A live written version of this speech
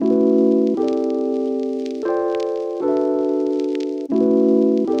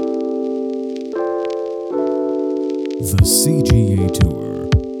The CGA Tour,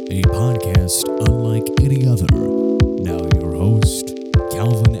 a podcast unlike any other. Now your host,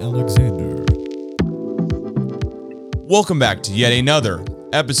 Calvin Alexander. Welcome back to yet another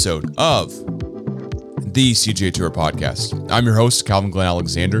episode of the CGA Tour podcast. I'm your host, Calvin Glenn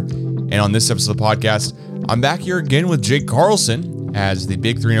Alexander, and on this episode of the podcast, I'm back here again with Jake Carlson as the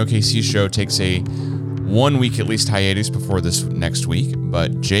Big 3 in OKC show takes a 1 week at least hiatus before this next week.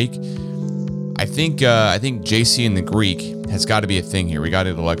 But Jake, I think JC and the Greek has got to be a thing here. We got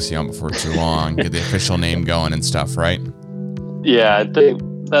to get Alexi on before too long, get the official name going and stuff, right? Yeah, I think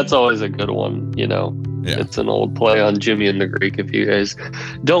that's always a good one, you know. Yeah. It's an old play on Jimmy and the Greek if you guys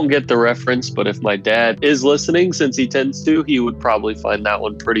don't get the reference, but if my dad is listening, since he tends to, he would probably find that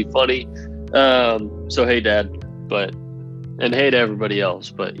one pretty funny. So hey, Dad, and hey to everybody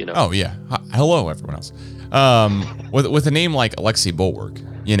else, but you know. Oh yeah, hello everyone else. With a name like Alexi Bulwark,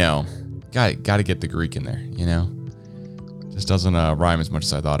 you know, got to get the Greek in there, you know. Just doesn't rhyme as much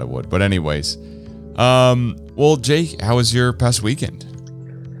as I thought it would. But anyways, well, Jake, how was your past weekend?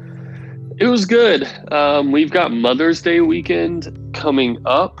 It was good. We've got Mother's Day weekend coming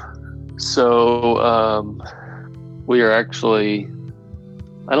up, so we are actually.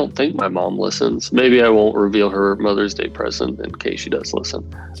 I don't think my mom listens. Maybe I won't reveal her Mother's Day present in case she does listen.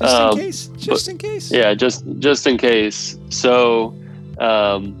 Just in case. Yeah, just in case. So,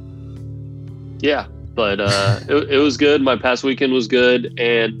 yeah, but it was good. My past weekend was good,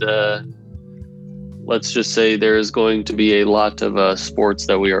 and let's just say there is going to be a lot of sports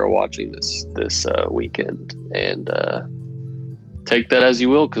that we are watching this weekend, and take that as you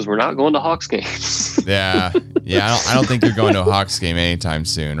will, because we're not going to Hawks games. Yeah. I don't think you're going to a Hawks game anytime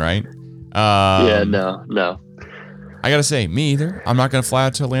soon, right? Yeah, no. I gotta say, me either. I'm not gonna fly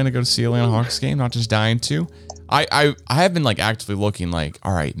out to Atlanta to go to see Atlanta Hawks game. Not just dying to. I have been like actively looking like,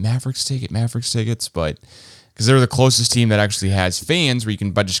 all right, Mavericks tickets, but because they're the closest team that actually has fans where you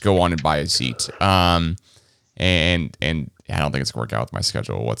can just go on and buy a seat. And I don't think it's gonna work out with my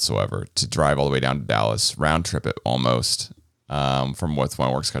schedule whatsoever to drive all the way down to Dallas, round trip it almost. From what's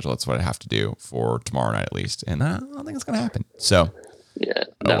my work schedule, that's what I have to do for tomorrow night at least, and I don't think it's gonna happen. So, yeah,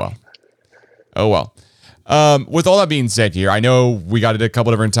 oh well. With all that being said, here I know we got a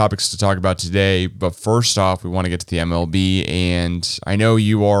couple different topics to talk about today, but first off, we want to get to the MLB, and I know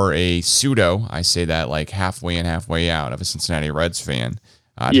you are a pseudo. I say that like halfway in, halfway out of a Cincinnati Reds fan.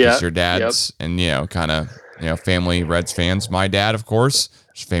 Because your dad's and kind of family Reds fans. My dad, of course.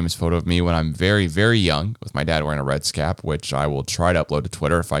 There's a famous photo of me when I'm very, very young with my dad wearing a Reds cap, which I will try to upload to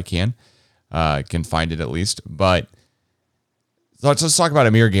Twitter if I can find it at least. But let's talk about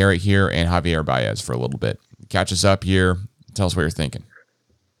Amir Garrett here and Javier Baez for a little bit. Catch us up here. Tell us what you're thinking.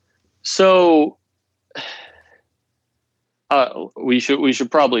 So we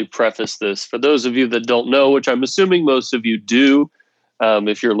should probably preface this for those of you that don't know, which I'm assuming most of you do.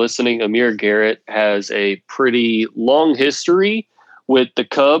 If you're listening, Amir Garrett has a pretty long history with the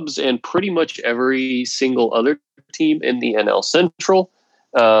Cubs and pretty much every single other team in the NL Central,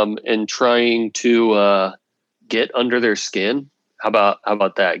 and trying to get under their skin. How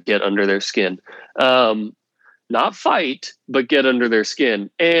about that? Get under their skin. Not fight, but get under their skin.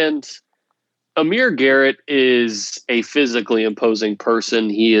 And Amir Garrett is a physically imposing person.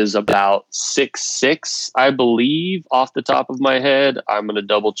 He is about 6'6", I believe, off the top of my head. I'm going to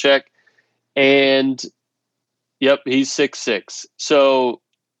double check. And yep, he's 6'6". So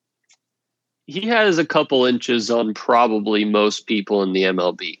he has a couple inches on probably most people in the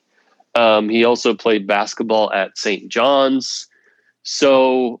MLB. He also played basketball at St. John's.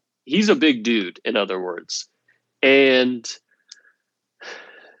 So he's a big dude, in other words. And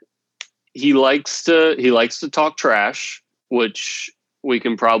he likes to talk trash, which we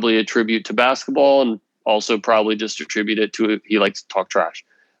can probably attribute to basketball and also probably just attribute it to he likes to talk trash.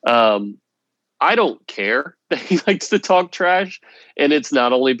 I don't care that he likes to talk trash. And it's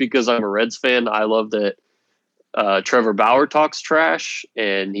not only because I'm a Reds fan. I love that Trevor Bauer talks trash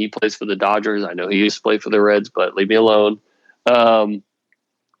and he plays for the Dodgers. I know he used to play for the Reds, but leave me alone.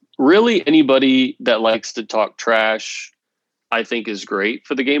 Really, anybody that likes to talk trash, I think, is great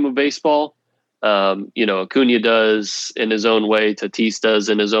for the game of baseball. Acuna does in his own way. Tatis does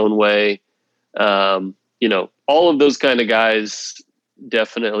in his own way. All of those kind of guys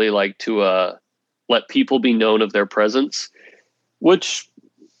definitely like to let people be known of their presence, which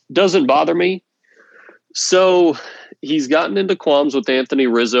doesn't bother me. So he's gotten into qualms with Anthony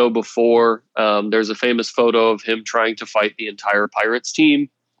Rizzo before. There's a famous photo of him trying to fight the entire Pirates team.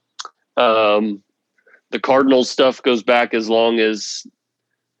 The Cardinals stuff goes back as long as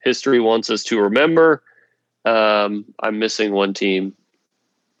history wants us to remember. I'm missing one team.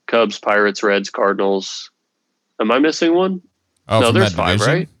 Cubs, Pirates, Reds, Cardinals. Am I missing one? Oh, No, from there's that 5,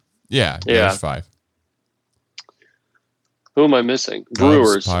 division? right? Yeah, Yeah. there's 5. Who am I missing? Cubs,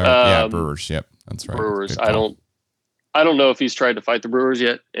 Brewers. yeah, Brewers. Yep, that's right. Brewers. Good call. I don't know if he's tried to fight the Brewers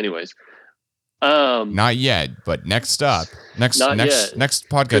yet. Anyways, not yet, but next up, next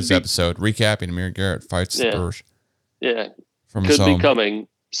podcast episode, recapping Amir Garrett fights the Brewers. Yeah, from could be coming.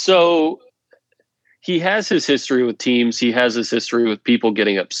 So he has his history with teams. He has his history with people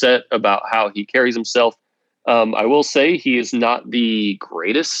getting upset about how he carries himself. I will say he is not the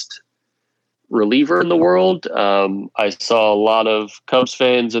greatest reliever in the world. I saw a lot of Cubs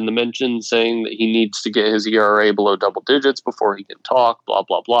fans in the mention saying that he needs to get his ERA below double digits before he can talk, blah,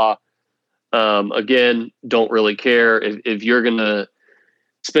 blah, blah. Again, don't really care. If you're going to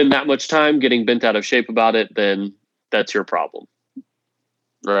spend that much time getting bent out of shape about it, then that's your problem.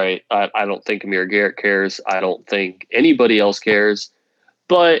 Right. I don't think Amir Garrett cares. I don't think anybody else cares.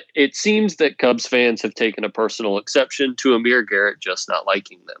 But it seems that Cubs fans have taken a personal exception to Amir Garrett just not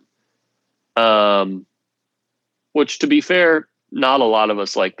liking them. Which, to be fair, not a lot of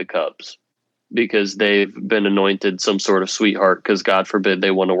us like the Cubs because they've been anointed some sort of sweetheart because God forbid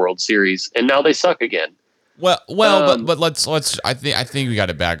they won a World Series and now they suck again. But let's I think we got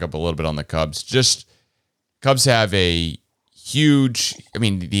to back up a little bit on the Cubs. Just Cubs have a huge,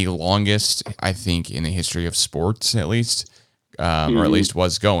 the longest, I think, in the history of sports, at least, or at least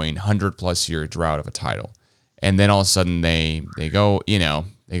was going 100+ year drought of a title. And then all of a sudden they go,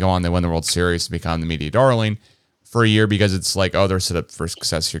 they go on, they win the World Series to become the media darling for a year because it's like, oh, they're set up for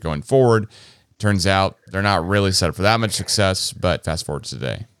success here going forward. Turns out they're not really set up for that much success, but fast forward to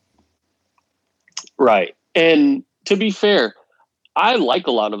today. Right. And to be fair, I like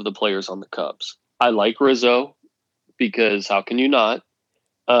a lot of the players on the Cubs. I like Rizzo because how can you not?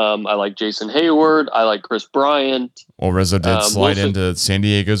 I like Jason Hayward. I like Chris Bryant. Well, Rizzo did slide into San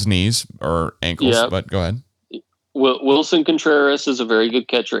Diego's knees or ankles, but go ahead. Wilson Contreras is a very good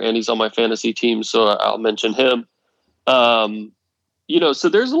catcher, and he's on my fantasy team, so I'll mention him. So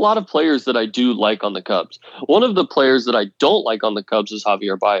there's a lot of players that I do like on the Cubs. One of the players that I don't like on the Cubs is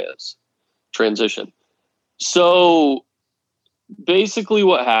Javier Baez. Transition. So basically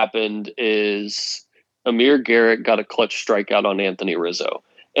what happened is Amir Garrett got a clutch strikeout on Anthony Rizzo.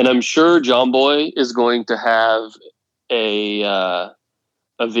 And I'm sure John Boy is going to have a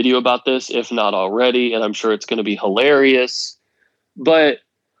video about this, if not already, and I'm sure it's going to be hilarious. But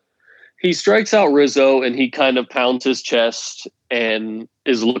he strikes out Rizzo, and he kind of pounds his chest and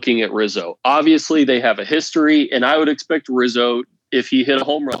is looking at Rizzo. Obviously, they have a history, and I would expect Rizzo, if he hit a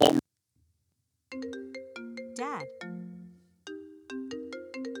home run... Dad.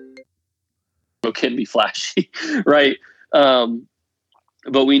 Can be flashy, right?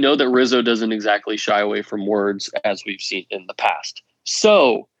 But we know that Rizzo doesn't exactly shy away from words, as we've seen in the past.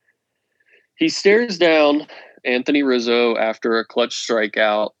 So he stares down Anthony Rizzo after a clutch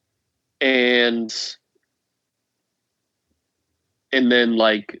strikeout, and then,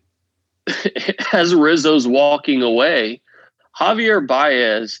 like, as Rizzo's walking away, Javier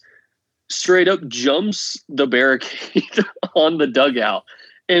Baez straight up jumps the barricade on the dugout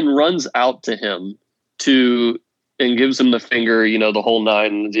and runs out to him and gives him the finger, the whole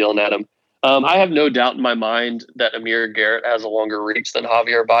nine, and yelling at him. I have no doubt in my mind that Amir Garrett has a longer reach than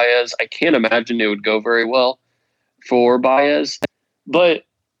Javier Baez. I can't imagine it would go very well for Baez, but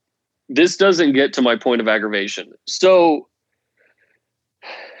this doesn't get to my point of aggravation. So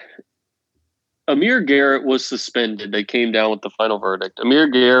Amir Garrett was suspended. They came down with the final verdict. Amir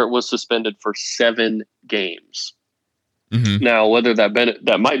Garrett was suspended for 7 games. Mm-hmm. Now, whether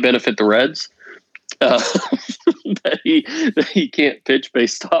that might benefit the Reds, that he can't pitch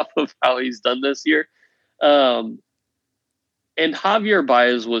based off of how he's done this year. And Javier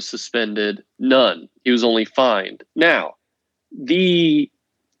Baez was suspended. None. He was only fined. Now, the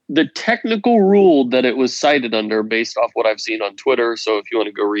technical rule that it was cited under, based off what I've seen on Twitter, so if you want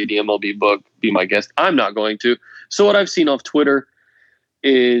to go read the MLB book, be my guest. I'm not going to. So what I've seen off Twitter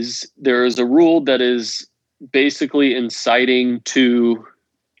is there is a rule that is basically inciting to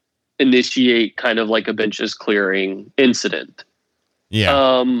initiate kind of like a benches clearing incident.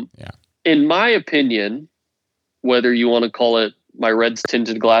 Yeah. In my opinion, whether you want to call it my Reds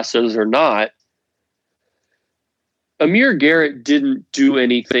tinted glasses or not, Amir Garrett didn't do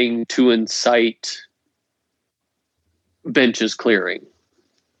anything to incite benches clearing.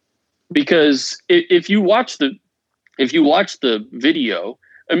 Because if you watch the video,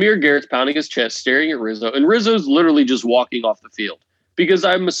 Amir Garrett's pounding his chest, staring at Rizzo, and Rizzo's literally just walking off the field. Because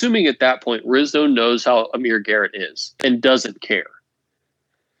I'm assuming at that point, Rizzo knows how Amir Garrett is and doesn't care.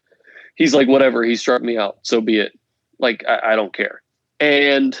 He's like, whatever, he struck me out, so be it. Like, I don't care.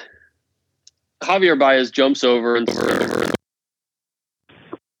 And Javier Baez jumps over and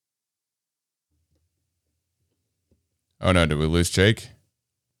Oh no, did we lose Jake?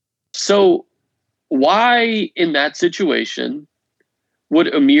 So why in that situation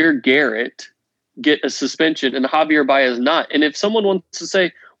would Amir Garrett get a suspension and Javier Baez not? And if someone wants to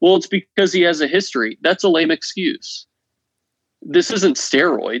say, well, it's because he has a history, that's a lame excuse. This isn't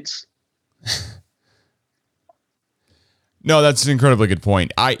steroids. No, that's an incredibly good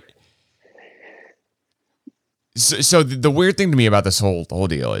point. So the weird thing to me about this whole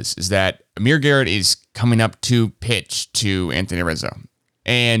deal is that Amir Garrett is coming up to pitch to Anthony Rizzo,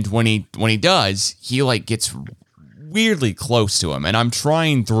 and when he does, he like gets weirdly close to him. And I'm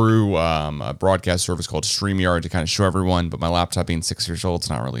trying through a broadcast service called StreamYard to kind of show everyone, but my laptop being 6 years old, it's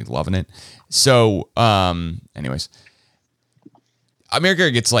not really loving it. So, anyways, Amir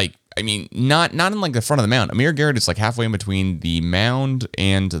Garrett gets like, I mean, not in like the front of the mound. Amir Garrett is like halfway in between the mound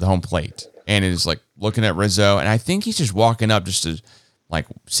and the home plate, and is like looking at Rizzo, and I think he's just walking up just to like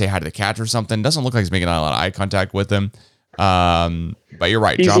say hi to the catcher or something. Doesn't look like he's making a lot of eye contact with him. But you're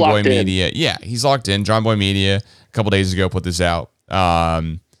right, He's John Boy locked in. Media. Yeah, he's locked in. John Boy Media a couple days ago put this out.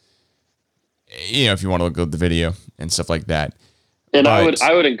 If you want to look at the video and stuff like that. And But-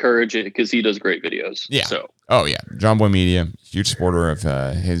 I would encourage it because he does great videos. Yeah. So Oh yeah, John Boy Media, huge supporter of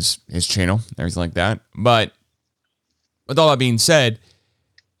his channel, everything like that. But with all that being said,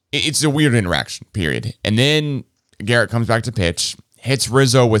 it's a weird interaction, period. And then Garrett comes back to pitch, hits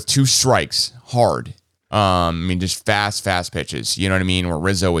Rizzo with 2 strikes, hard. I mean, just fast pitches. You know what I mean? Where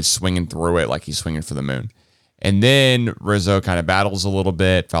Rizzo is swinging through it like he's swinging for the moon. And then Rizzo kind of battles a little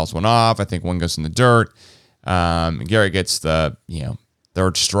bit, fouls one off. I think one goes in the dirt. Garrett gets the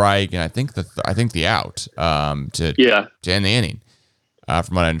 3rd strike, and I think the out to end the inning.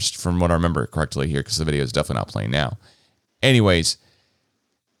 From what I remember correctly here, because the video is definitely not playing now. Anyways,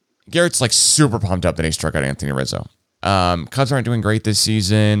 Garrett's like super pumped up that he struck out Anthony Rizzo. Cubs aren't doing great this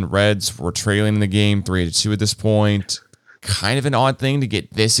season. Reds were trailing in the game 3-2 at this point. Kind of an odd thing to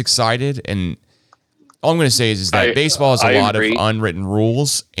get this excited. And all I'm going to say is that baseball has a lot of unwritten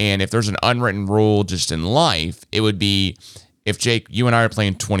rules. And if there's an unwritten rule just in life, it would be if Jake, you and I are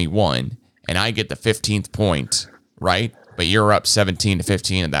playing 21 and I get the 15th point, right? But you're up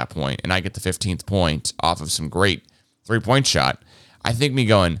 17-15 at that point, and I get the 15th point off of some great 3-point shot. I think me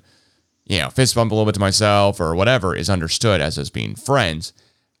going, fist bump a little bit to myself or whatever is understood as us being friends.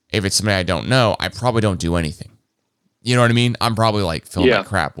 If it's somebody I don't know, I probably don't do anything. You know what I mean? I'm probably like feeling like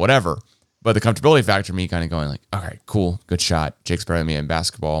crap, whatever. But the comfortability factor, me kind of going like, all right, cool, good shot. Jake's better than me in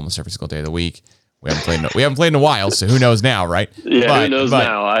basketball almost every single day of the week. We haven't played in a while, so who knows now, right? Yeah, who knows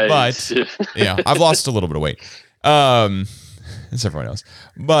now? I've lost a little bit of weight. As everyone knows.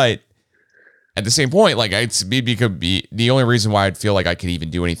 But at the same point, like the only reason why I'd feel like I could even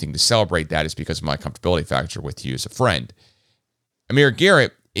do anything to celebrate that is because of my comfortability factor with you as a friend. Amir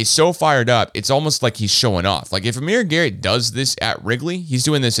Garrett is so fired up, it's almost like he's showing off. Like if Amir Garrett does this at Wrigley, he's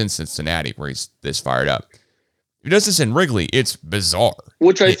doing this in Cincinnati where he's this fired up. If he does this in Wrigley, it's bizarre.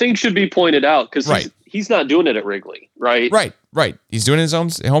 Which I think should be pointed out because he's not doing it at Wrigley, right? Right. He's doing it in his own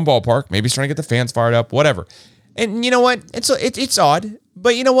home ballpark. Maybe he's trying to get the fans fired up, whatever. And you know what? It's odd,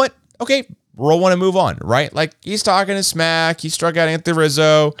 but you know what? Okay, roll one and move on, right? Like he's talking to smack. He struck out Anthony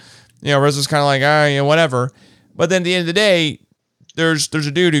Rizzo. Rizzo's kind of like, whatever. But then at the end of the day, there's a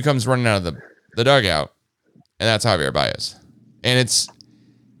dude who comes running out of the dugout, and that's Javier Baez. And it's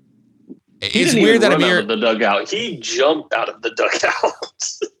weird that Amir out of the dugout. He jumped out of the dugout.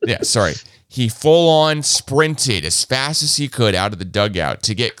 Yeah, sorry. He full on sprinted as fast as he could out of the dugout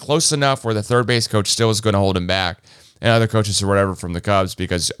to get close enough where the third base coach still was going to hold him back, and other coaches or whatever from the Cubs,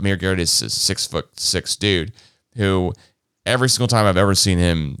 because Amir Garrett is a 6'6" dude who every single time I've ever seen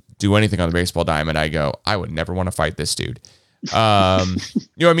him do anything on the baseball diamond, I go, I would never want to fight this dude. You know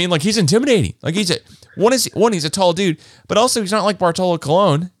what I mean? Like he's intimidating. Like he's a tall dude, but also he's not like Bartolo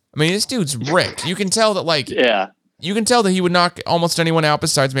Colon. I mean, this dude's ripped. You can tell that you can tell that he would knock almost anyone out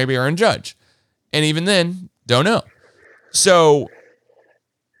besides maybe Aaron Judge. And even then, don't know. So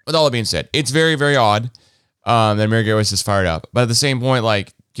with all that being said, it's very, very odd that Amir Garrett was just fired up. But at the same point,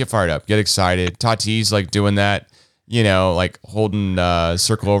 like, get fired up, get excited. Tatis like doing that, like holding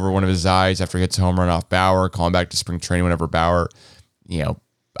circle over one of his eyes after he hits a home run off Bauer, calling back to spring training whenever Bauer,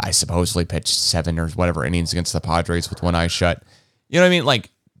 I supposedly pitched 7 or whatever innings against the Padres with one eye shut. You know what I mean? Like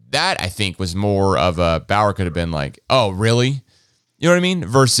that, I think was more of a Bauer could have been like, oh, really? You know what I mean?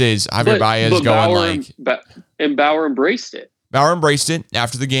 Versus Javier Baez going and Bauer embraced it. Bauer embraced it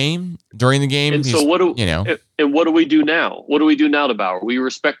after the game, during the game. And so what do we do now? What do we do now to Bauer? We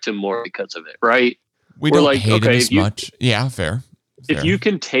respect him more because of it, right? We're don't hate him as much. Yeah, fair. If you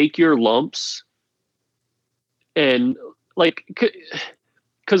can take your lumps And like,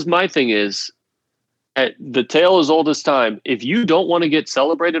 because my thing is, at the tale as old as time. If you don't want to get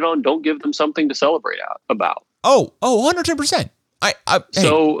celebrated on, don't give them something to celebrate about. 110%. Hey,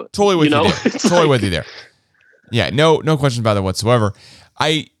 So totally with you there. Totally like, with you there. Yeah, no question about that whatsoever.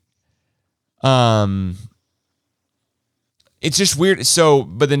 It's just weird. So,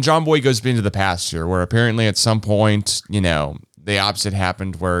 but then John Boy goes into the past here, where apparently at some point, the opposite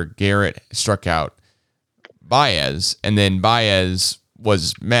happened, where Garrett struck out Baez, and then Baez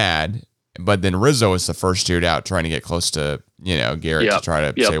was mad, but then Rizzo was the first tiered out, trying to get close to Garrett to try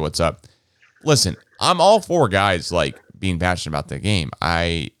to say what's up. Listen, I'm all for guys like being passionate about the game.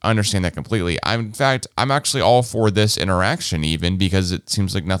 I understand that completely. I'm actually all for this interaction, even because it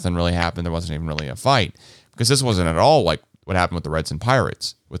seems like nothing really happened. There wasn't even really a fight, because this wasn't at all like what happened with the Reds and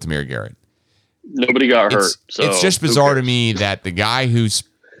Pirates with Amir Garrett. Nobody got hurt. So it's just bizarre to me that the guy who's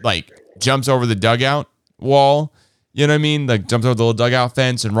like jumps over the dugout wall, you know what I mean? Like jumps over the little dugout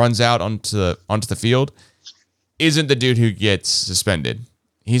fence and runs out onto the field, isn't the dude who gets suspended.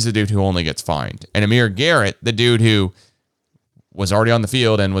 He's the dude who only gets fined. And Amir Garrett, the dude who was already on the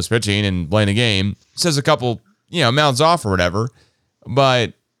field and was pitching and playing a game, says a couple, mouths off or whatever,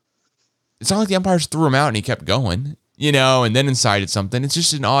 but it's not like the umpires threw him out and he kept going, and then incited something. It's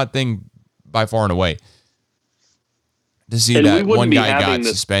just an odd thing by far and away to see and that one guy got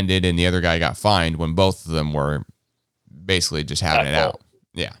suspended and the other guy got fined when both of them were basically just having it out.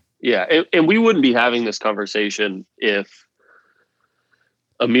 Yeah. Yeah. And we wouldn't be having this conversation if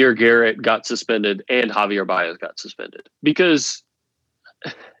Amir Garrett got suspended and Javier Baez got suspended, because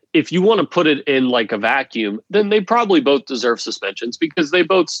if you want to put it in like a vacuum, then they probably both deserve suspensions because they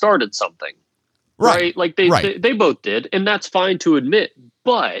both started something, right? Like they both did. And that's fine to admit,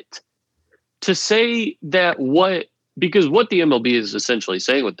 but to say that because what the MLB is essentially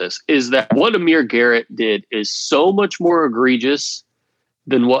saying with this is that what Amir Garrett did is so much more egregious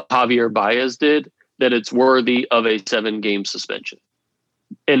than what Javier Baez did that it's worthy of a 7-game suspension.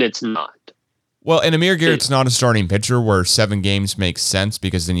 And it's not. Well, and Amir Garrett's not a starting pitcher where 7 games makes sense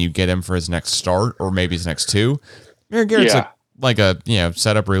because then you get him for his next start or maybe his next 2. Amir Garrett's like a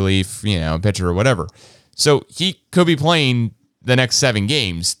setup relief, pitcher or whatever. So he could be playing the next 7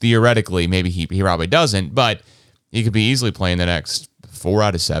 games theoretically. Maybe he probably doesn't, but he could be easily playing the next 4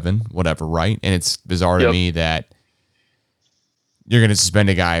 out of 7, whatever, right? And it's bizarre to me that you're going to suspend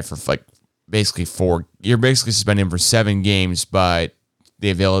a guy for like basically 4. You're basically suspending him for 7 games, but the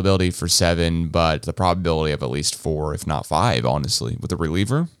availability for 7, but the probability of at least 4, if not 5, honestly, with a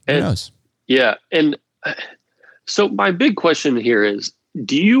reliever. Who knows? Yeah. And so my big question here is,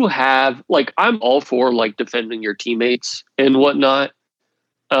 do you have, like, I'm all for like defending your teammates and whatnot.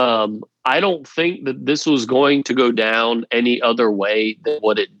 I don't think that this was going to go down any other way than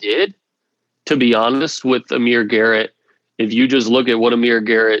what it did, to be honest, with Amir Garrett. If you just look at what Amir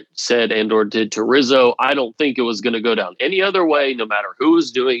Garrett said and or did to Rizzo, I don't think it was going to go down any other way, no matter who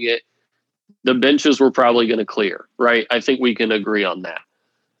was doing it. The benches were probably going to clear, right? I think we can agree on that.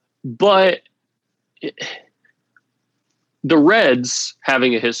 But the Reds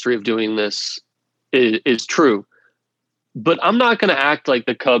having a history of doing this is true. But I'm not going to act like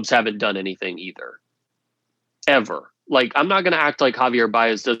the Cubs haven't done anything either. Ever. Like, I'm not going to act like Javier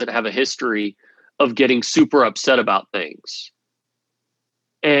Baez doesn't have a history of getting super upset about things.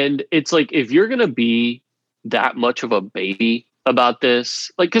 And it's like, if you're going to be that much of a baby about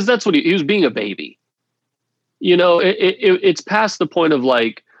this, like, because that's what he was being a baby. It's past the point of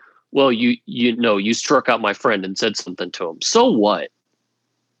like, well, you struck out my friend and said something to him. So what?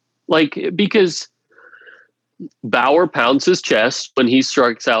 Like, because Bauer pounds his chest when he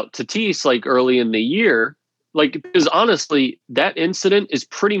strikes out Tatis like early in the year. Like, because honestly, that incident is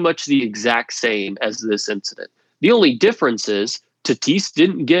pretty much the exact same as this incident. The only difference is Tatis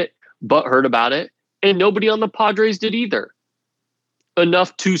didn't get butthurt about it, and nobody on the Padres did either.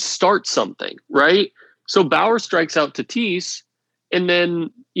 Enough to start something, right? So Bauer strikes out Tatis, and then,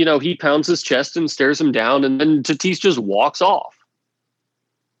 he pounds his chest and stares him down, and then Tatis just walks off.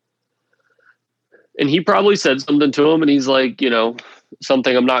 And he probably said something to him, and he's like,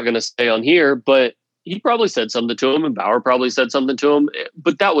 something I'm not going to say on here, but he probably said something to him, and Bauer probably said something to him,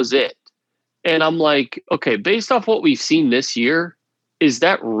 but that was it. And I'm like, okay, based off what we've seen this year, is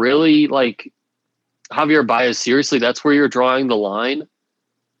that really like Javier Baez? Seriously, that's where you're drawing the line?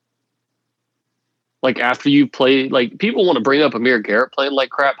 Like, after you play, like, people want to bring up Amir Garrett playing like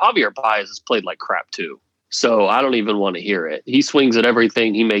crap. Javier Baez has played like crap too. So I don't even want to hear it. He swings at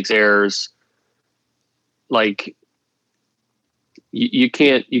everything. He makes errors. Like, you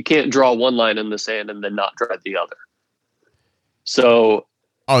can't draw one line in the sand and then not draw the other. So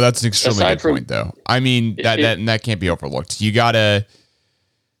Oh, that's an extremely Aside good from- point, though. I mean, that can't be overlooked. You gotta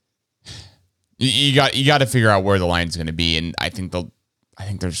figure out where the line's going to be, and I think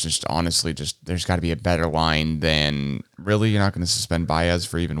there's just honestly there's got to be a better line than really you're not going to suspend Baez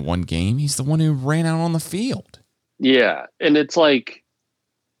for even one game. He's the one who ran out on the field. Yeah, and it's like,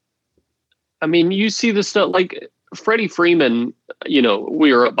 I mean, you see the stuff like Freddie Freeman. You know,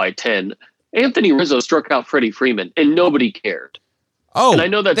 we were up by 10. Anthony Rizzo struck out Freddie Freeman, and nobody cared. Oh, and I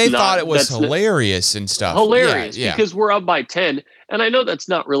know they thought it was hilarious and stuff. Hilarious yeah. because we're up by 10, and I know that's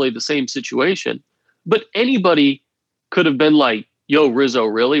not really the same situation, but anybody could have been like, "Yo, Rizzo,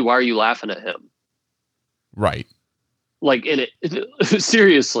 really? Why are you laughing at him?" Right. Like in it,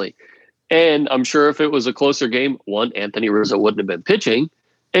 seriously. And I'm sure if it was a closer game, one, Anthony Rizzo wouldn't have been pitching,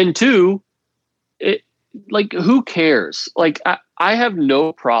 and two, like who cares? Like I have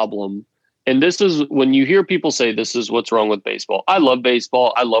no problem. And this is when you hear people say this is what's wrong with baseball. I love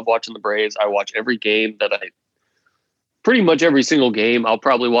baseball. I love watching the Braves. I watch every game pretty much every single game. I'll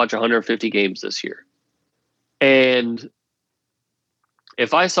probably watch 150 games this year. And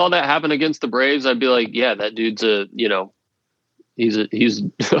if I saw that happen against the Braves, I'd be like, yeah, that dude's he's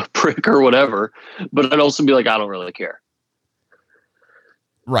a prick or whatever. But I'd also be like, I don't really care.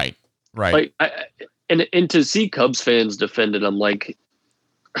 Right. Like, and to see Cubs fans defend it, I'm like,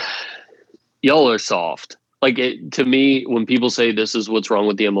 y'all are soft. Like to me, when people say this is what's wrong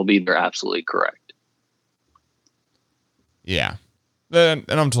with the MLB, they're absolutely correct. Yeah, and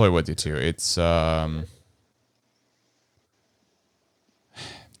I'm totally with you too. It's I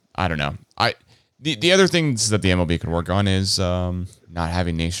don't know. The other things that the MLB could work on is not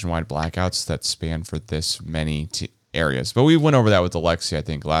having nationwide blackouts that span for this many areas. But we went over that with Alexi, I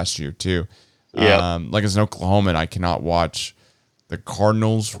think, last year too. Yeah. Like as an Oklahoman, I cannot watch the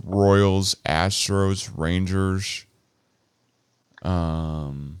Cardinals, Royals, Astros, Rangers.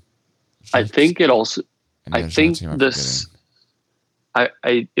 I think it also. I think this.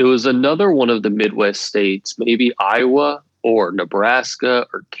 It was another one of the Midwest states, maybe Iowa or Nebraska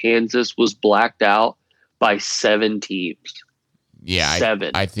or Kansas, was blacked out by 7 teams. Yeah,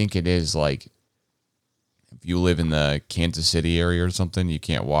 7. I think it is like if you live in the Kansas City area or something, you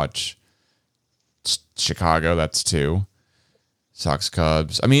can't watch Chicago. That's 2. Sox,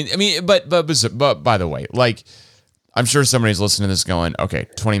 Cubs. I mean, but by the way, like I'm sure somebody's listening to this going, okay,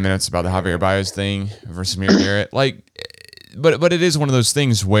 20 minutes about the Javier Baez thing versus Amir Garrett. Like, but it is one of those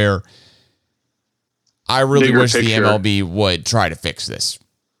things where I really Bigger wish picture. the MLB would try to fix this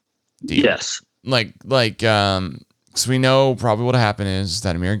deal. Yes. Like, because we know probably what'll happen is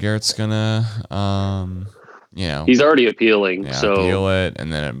that Amir Garrett's gonna, He's already appealing. yeah, so appeal it,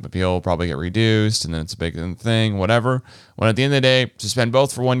 and then an appeal will probably get reduced, and then it's a big thing, whatever. When at the end of the day, suspend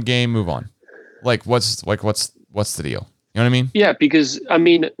both for one game, move on. What's the deal? You know what I mean? Yeah, because I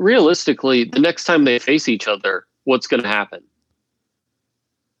mean, realistically, the next time they face each other, what's going to happen?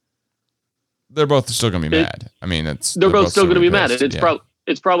 They're both still going to be mad. I mean, they're both still going to be mad, and pissed,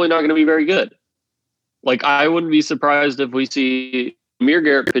 it's probably not going to be very good. Like I wouldn't be surprised if we see Amir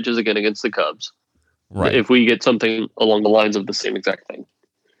Garrett pitches again against the Cubs. Right. If we get something along the lines of the same exact thing.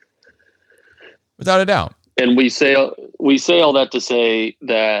 Without a doubt. And we say all that to say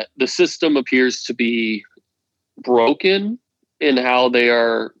that the system appears to be broken in how they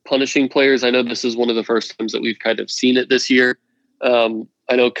are punishing players. I know this is one of the first times that we've kind of seen it this year. I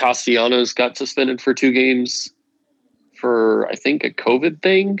know Castellanos got suspended for 2 games for, I think, a COVID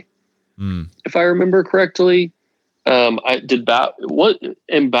thing, if I remember correctly. Bauer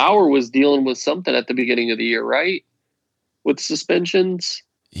was dealing with something at the beginning of the year, right? With suspensions.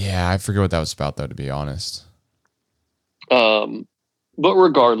 Yeah, I forget what that was about, though, to be honest. But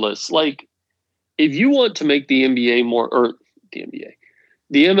regardless, like if you want to make the NBA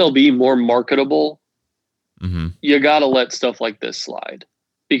the MLB more marketable, you got to let stuff like this slide,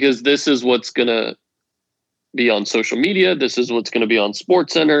 because this is what's going to be on social media. This is what's going to be on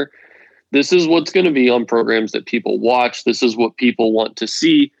SportsCenter. This is what's going to be on programs that people watch. This is what people want to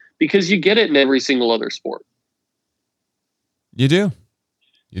see, because you get it in every single other sport. You do.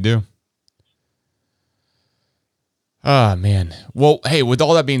 Oh, man. Well, hey, with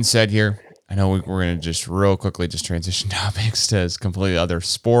all that being said here, I know we're going to just real quickly just transition topics to completely other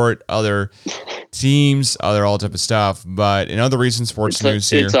sport, other teams, other all type of stuff. But in other recent sports news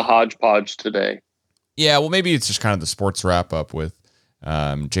here. It's a hodgepodge today. Yeah, well, maybe it's just kind of the sports wrap up with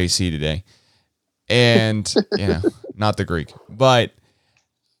JC today. And, not the Greek. But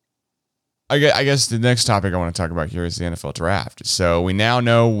I guess the next topic I want to talk about here is the NFL draft. So we now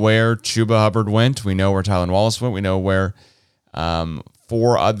know where Chuba Hubbard went. We know where Tylan Wallace went. We know where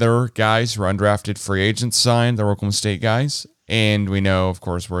 4 other guys who are undrafted free agents signed. They're Oklahoma State guys. And we know, of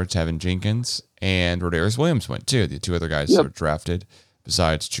course, where Tevin Jenkins and Rodarius Williams went too. The two other guys that were drafted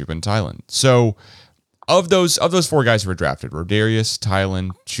besides Chuba and Tylen. So of those four guys who were drafted, Rodarius,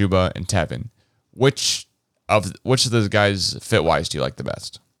 Tylen, Chuba, and Tevin, which of those guys fit wise do you like the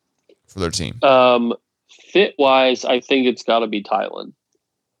best for their team? Fit wise, I think it's got to be Tylen.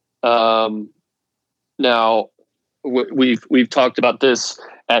 Now we've talked about this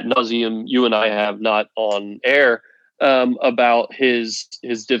ad nauseum. You and I have, not on air, about his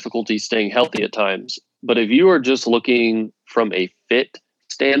difficulty staying healthy at times. But if you are just looking from a fit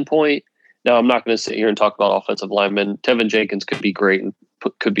standpoint, now I'm not going to sit here and talk about offensive linemen. Tevin Jenkins could be great and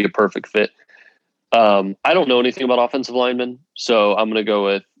could be a perfect fit. I don't know anything about offensive linemen, so I'm going to go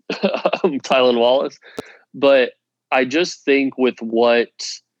with Tylen Wallace. But I just think with what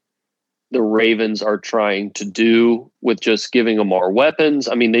the Ravens are trying to do with just giving them more weapons.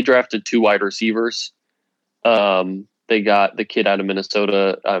 I mean, they drafted 2 wide receivers. They got the kid out of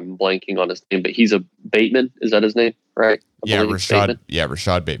Minnesota. I'm blanking on his name, but he's a Bateman. Is that his name? Right? Rashad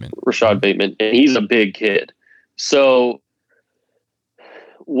Bateman. Rashad Bateman. And he's a big kid. So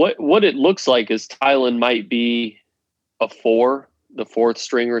what it looks like is Tylen might be a 4, the 4th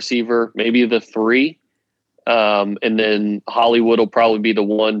string receiver, maybe the 3. And then Hollywood will probably be the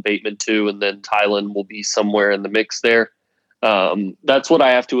 1, Bateman 2, and then Tylen will be somewhere in the mix there. That's what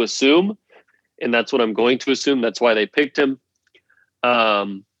I have to assume, and that's what I'm going to assume. That's why they picked him.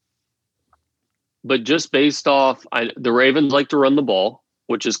 But just based off, the Ravens like to run the ball,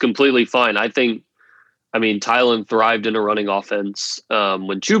 which is completely fine. I mean, Tylen thrived in a running offense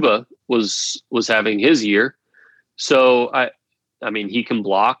when Chuba was having his year. So I mean, he can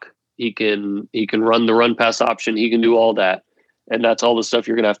block. He can run the run pass option. He can do all that. And that's all the stuff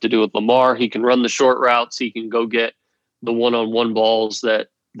you're going to have to do with Lamar. He can run the short routes. He can go get the one-on-one balls that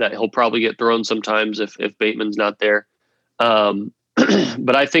he'll probably get thrown sometimes if Bateman's not there.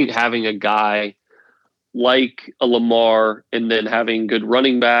 But I think having a guy like a Lamar and then having good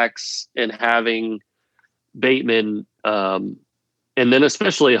running backs and having Bateman and then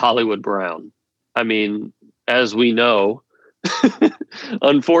especially Hollywood Brown. I mean, as we know,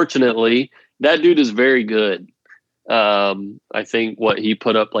 unfortunately, that dude is very good. I think he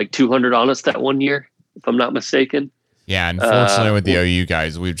put up like 200 on us that one year, if I'm not mistaken. Yeah, unfortunately, with the OU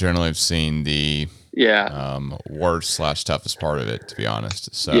guys, we've generally seen the worst / toughest part of it, to be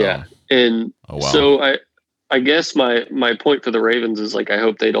honest. So yeah, and so I guess my point for the Ravens is like I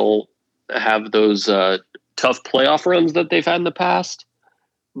hope they don't have those tough playoff runs that they've had in the past,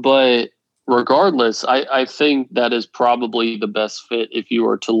 but regardless, I think that is probably the best fit if you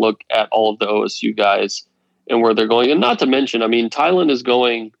were to look at all of the OSU guys and where they're going. And not to mention, I mean, Tylen is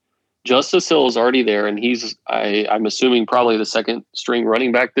going, Justice Hill is already there, and he's, I'm assuming, probably the 2nd string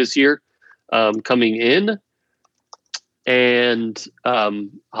running back this year coming in. And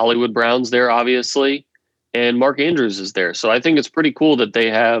Hollywood Brown's there, obviously, and Mark Andrews is there. So I think it's pretty cool that they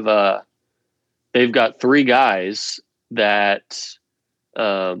have they've got 3 guys that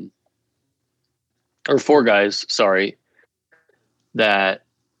or 4 guys, sorry, that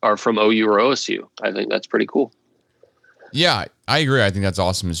are from OU or OSU. I think that's pretty cool. Yeah, I agree. I think that's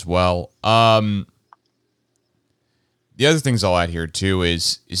awesome as well. The other things I'll add here too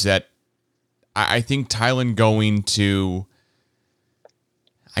is that I think Tylen going to,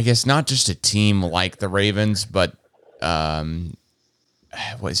 I guess, not just a team like the Ravens, but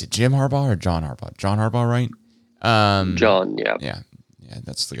what is it, Jim Harbaugh or John Harbaugh? John Harbaugh, right? John, yeah. Yeah,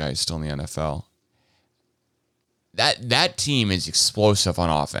 that's the guy who's still in the NFL. That team is explosive on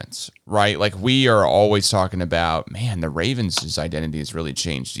offense, right? Like we are always talking about, man, the Ravens' identity has really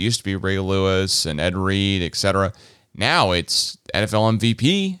changed. It used to be Ray Lewis and Ed Reed, etc. Now it's NFL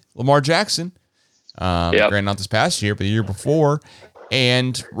MVP Lamar Jackson. Granted, not this past year, but the year before.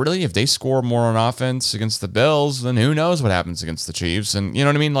 And really, if they score more on offense against the Bills, then who knows what happens against the Chiefs? And you know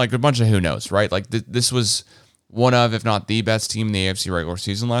what I mean? Like a bunch of who knows, right? Like this was one of, if not the best team in the AFC regular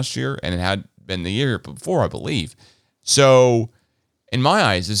season last year, and it had been the year before, I believe. So, in my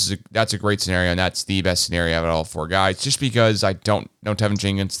eyes, that's a great scenario, and that's the best scenario out of all 4 guys. Just because I don't know Tevin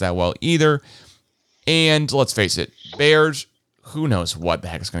Jenkins that well either, and let's face it, Bears. Who knows what the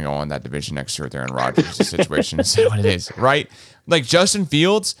heck is going to go on in that division next year with Aaron Rodgers' situation? Is what it is, right? Like Justin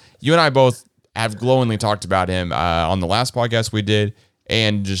Fields, you and I both have glowingly talked about him on the last podcast we did,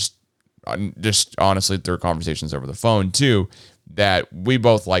 and just honestly through conversations over the phone too. That we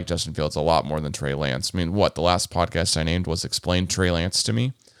both like Justin Fields a lot more than Trey Lance. I mean, the last podcast I named was Explain Trey Lance to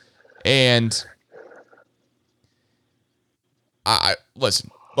Me. And I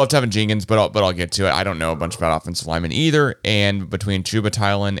listen, love Tevin Jenkins, but I'll get to it. I don't know a bunch about offensive linemen either. And between Chuba,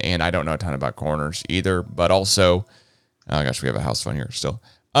 Tylen, and I don't know a ton about corners either. But also, Oh gosh, we have a house phone here still.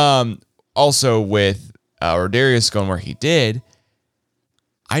 Also with Rodarius going where he did,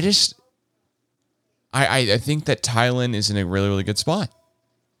 I think that Tylen is in a really, really good spot.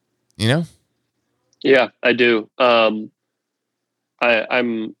 You know? Yeah, I do. I'm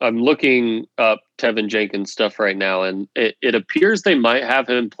looking up Tevin Jenkins stuff right now, and it appears they might have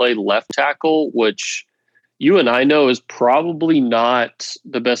him play left tackle, which you and I know is probably not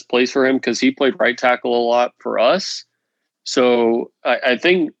the best place for him because he played right tackle a lot for us. So I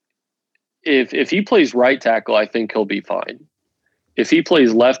think if he plays right tackle, I think he'll be fine. If he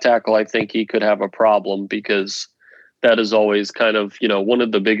plays left tackle, I think he could have a problem because that is always kind of, one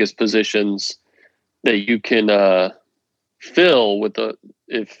of the biggest positions that you can fill with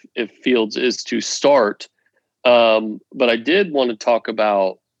if Fields is to start. But I did want to talk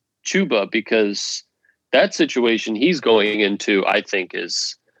about Chuba because that situation he's going into, I think,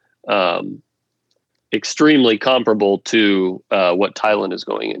 is extremely comparable to what Tylen is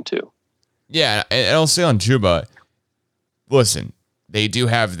going into. Yeah, and I'll say on Chuba, listen, they do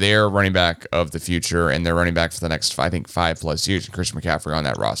have their running back of the future and their running back for the next, I think, 5+ years, and Christian McCaffrey on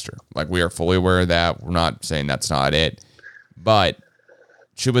that roster. Like, we are fully aware of that. We're not saying that's not it. But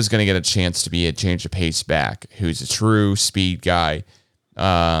Chuba's going to get a chance to be a change of pace back who's a true speed guy.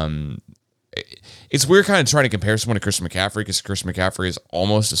 It's weird kind of trying to compare someone to Christian McCaffrey because Christian McCaffrey is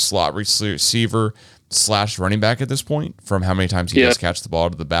almost a slot receiver / running back at this point from how many times he does catch the ball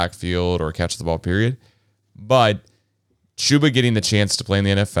to the backfield or catch the ball, period. But Chuba getting the chance to play in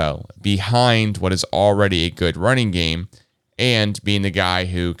the NFL behind what is already a good running game and being the guy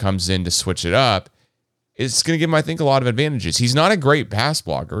who comes in to switch it up, it's going to give him, I think, a lot of advantages. He's not a great pass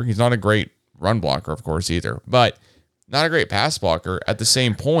blocker. He's not a great run blocker, of course, either, but not a great pass blocker. At the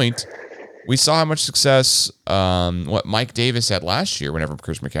same point, we saw how much success what Mike Davis had last year whenever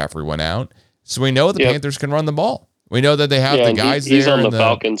Chris McCaffrey went out. So we know the Panthers can run the ball. We know that they have the guys he's there. He's on the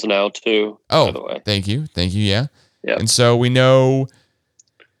Falcons now, too, by the way. Thank you, yeah. Yep. And so we know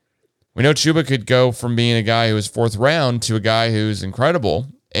Chuba could go from being a guy who was 4th round to a guy who's incredible.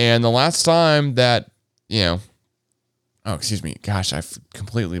 And the last time that, excuse me, gosh, I've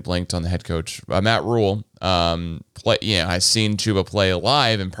completely blanked on the head coach, Matt Rule. I've seen Chuba play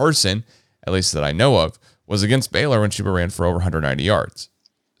live in person, at least that I know of, was against Baylor when Chuba ran for over 190 yards.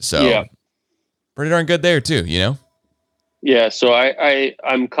 So pretty darn good there too, Yeah, so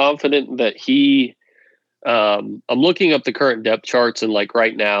I'm confident that he. I'm looking up the current depth charts, and like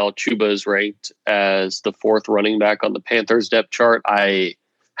right now, Chuba is ranked as the 4th running back on the Panthers depth chart. I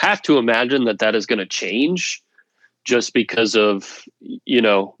have to imagine that is going to change just because of,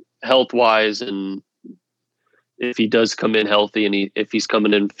 health wise. And if he does come in healthy and if he's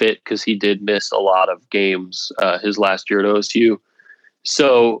coming in fit, because he did miss a lot of games his last year at OSU.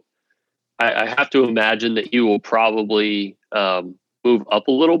 So I have to imagine that he will probably move up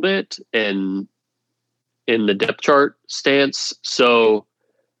a little bit and in the depth chart stance. So,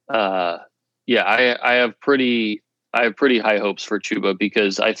 I have pretty high hopes for Chuba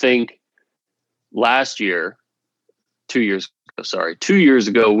because I think 2 years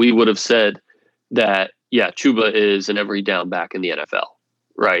ago, we would have said that, Chuba is an every down back in the NFL,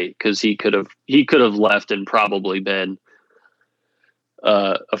 right? Because he could have left and probably been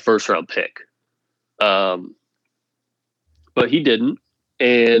a 1st round pick. But he didn't.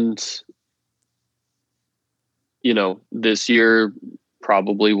 And this year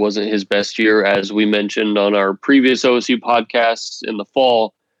probably wasn't his best year, as we mentioned on our previous OSU podcasts in the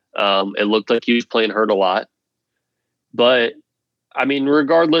fall. It looked like he was playing hurt a lot. But, I mean,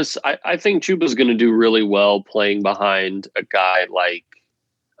 regardless, I think Chuba's going to do really well playing behind a guy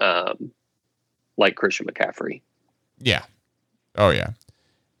like Christian McCaffrey. Yeah. Oh, yeah.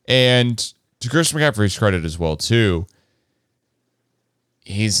 And to Christian McCaffrey's credit as well, too,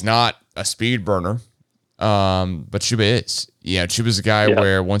 he's not a speed burner. But Chuba is. Chuba's a guy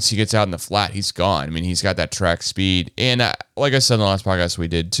where once he gets out in the flat, he's gone. I mean, he's got that track speed. And like I said in the last podcast we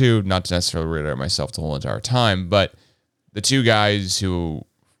did too, not to necessarily reiterate myself the whole entire time, but the two guys the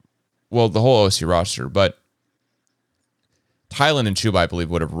whole OC roster, but Tylen and Chuba, I believe,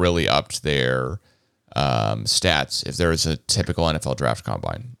 would have really upped their stats if there was a typical NFL draft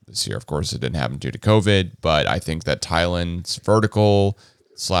combine this year. Of course, it didn't happen due to COVID, but I think that Tylen's vertical /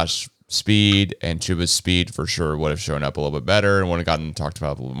 speed and Chuba's speed for sure would have shown up a little bit better and would have gotten talked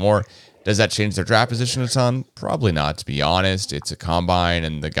about a little bit more. Does that change their draft position a ton? Probably not, to be honest. It's a combine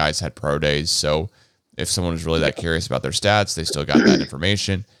and the guys had pro days. So if someone was really that curious about their stats, they still got that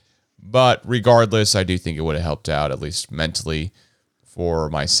information. But regardless, I do think it would have helped out, at least mentally, for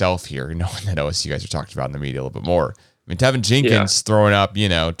myself here, knowing that OSU guys are talked about in the media a little bit more. I mean, Tevin Jenkins throwing up,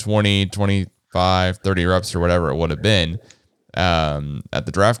 20, 25, 30 reps or whatever it would have been at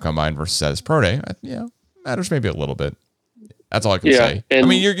the draft combine versus at his pro day, matters maybe a little bit. That's all I can say. I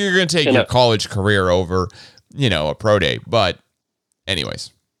mean, you're going to take your college career over, a pro day. But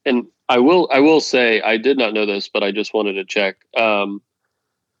anyways. And I will say, I did not know this, but I just wanted to check.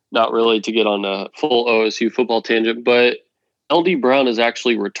 Not really to get on a full OSU football tangent, but LD Brown is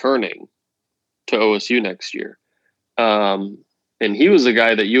actually returning to OSU next year. And he was a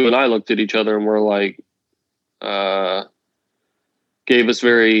guy that you and I looked at each other and were like, gave us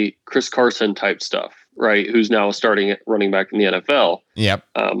very Chris Carson type stuff, right? Who's now starting at running back in the NFL. Yep.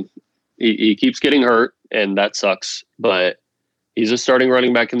 He keeps getting hurt, and that sucks, but he's a starting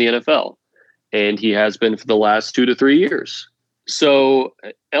running back in the NFL, and he has been for the last 2 to 3 years. So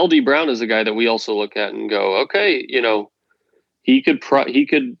LD Brown is a guy that we also look at and go, okay, he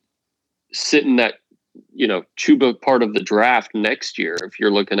could sit in that, Chuba part of the draft next year. If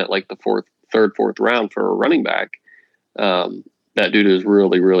you're looking at like the fourth round for a running back, that dude is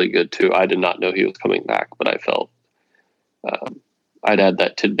really, really good too. I did not know he was coming back, but I felt I'd add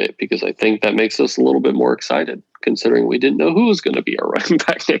that tidbit because I think that makes us a little bit more excited, considering we didn't know who was going to be our running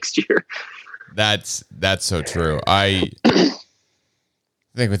back next year. That's so true. I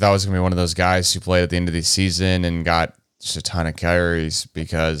think we thought it was going to be one of those guys who played at the end of the season and got just a ton of carries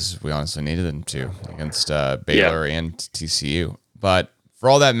because we honestly needed them to against Baylor and TCU. But for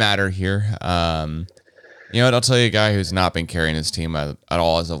all that matter here, I'll tell you a guy who's not been carrying his team at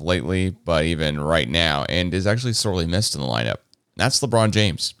all as of lately, but even right now, and is actually sorely missed in the lineup. That's LeBron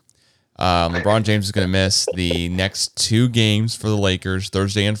James. LeBron James is going to miss the next 2 games for the Lakers,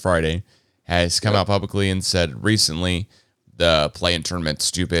 Thursday and Friday. Has come out publicly and said recently the play-in tournament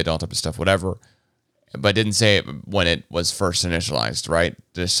stupid, all type of stuff, whatever, but didn't say it when it was first initialized, right?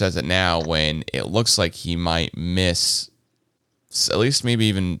 Just says it now when it looks like he might miss at least maybe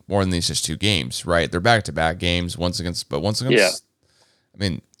even more than these just 2 games, right? They're back-to-back games, once against, Clippers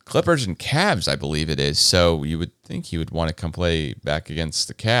and Cavs, I believe it is. So you would think he would want to come play back against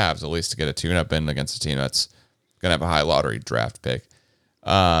the Cavs, at least to get a tune-up in against a team that's going to have a high lottery draft pick.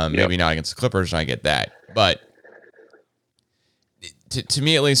 Maybe not against the Clippers, and I get that. But to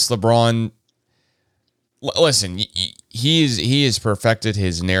me, at least, LeBron, listen, he has perfected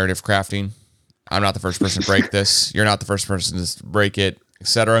his narrative crafting. I'm not the first person to break this. You're not the first person to break it,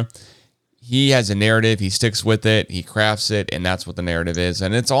 etc. He has a narrative. He sticks with it. He crafts it, and that's what the narrative is.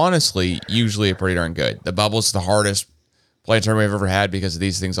 And it's honestly usually pretty darn good. The bubble's the hardest play tournament we've ever had because of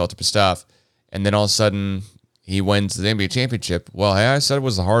these things, all type of stuff. And then all of a sudden, he wins the NBA championship. Well, hey, I said it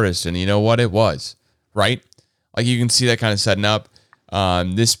was the hardest, and you know what? It was, right? Like you can see that kind of setting up.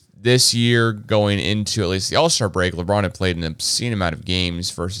 This year, going into at least the All-Star break, LeBron had played an obscene amount of games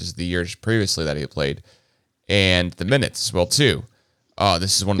versus the years previously that he had played, and the minutes as well too.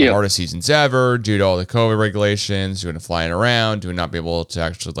 This is one of the hardest seasons ever due to all the COVID regulations, due to flying around, due to not be able to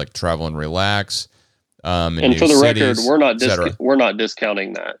actually like travel and relax. And for the cities, record, we're not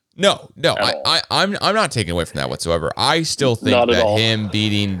discounting that. No, I'm not taking away from that whatsoever. I still think that him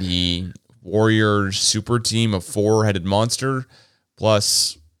beating the Warriors super team of 4-headed monster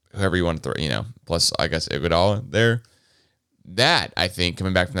plus whoever you want to throw, plus I guess Iguodala there. That I think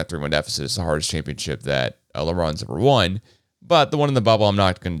coming back from that 3-1 deficit is the hardest championship that LeBron's ever won. But the one in the bubble, I'm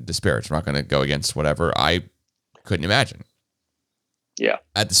not going to disparage. I'm not going to go against whatever. I couldn't imagine. Yeah.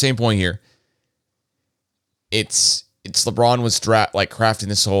 At the same point here, it's LeBron was crafting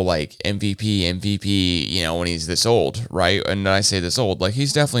this whole like MVP, when he's this old, right? And when I say this old, like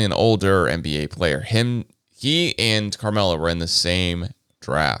he's definitely an older NBA player. He and Carmelo were in the same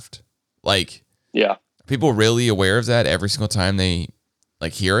draft. Like, yeah, people really aware of that every single time they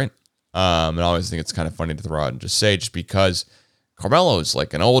like hear it. And I always think it's kind of funny to throw out and just say, just because Carmelo is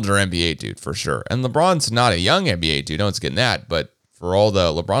like an older NBA dude for sure. And LeBron's not a young NBA dude. No one's getting that. But for all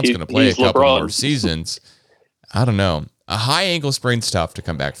the LeBron's going to play a couple more seasons, I don't know. A high ankle sprain's tough to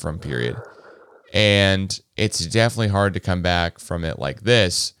come back from, period. And it's definitely hard to come back from it like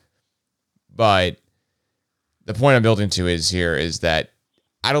this. But the point I'm building to is that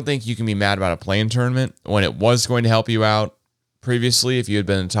I don't think you can be mad about a play-in tournament when it was going to help you out previously. If you had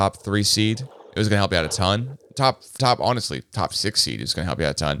been a top 3 seed, it was going to help you out a ton. Honestly, top 6 seed is going to help you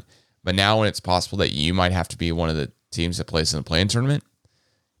out a ton. But now when it's possible that you might have to be one of the teams that plays in the play-in tournament,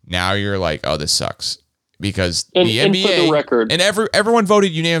 now you're like, oh, this sucks. Because the NBA, for the record, and everyone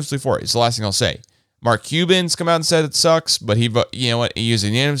voted unanimously for it. It's the last thing I'll say. Mark Cuban's come out and said it sucks, but he used a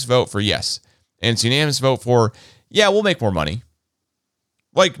unanimous vote for yes. And it's a unanimous vote for, yeah, we'll make more money.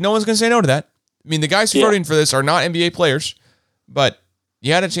 Like, no one's going to say no to that. I mean, the guys who are voting for this are not NBA players, but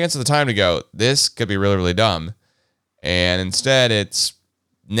you had a chance at the time to go, this could be really, really dumb. And instead, it's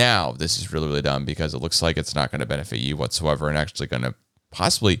now this is really, really dumb because it looks like it's not going to benefit you whatsoever and actually going to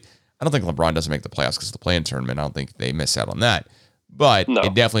possibly, I don't think LeBron doesn't make the playoffs because of the play-in tournament. I don't think they miss out on that. But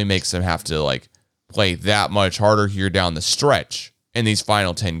it definitely makes them have to like play that much harder here down the stretch in these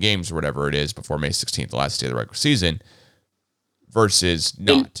final 10 games or whatever it is before May 16th, the last day of the regular season, versus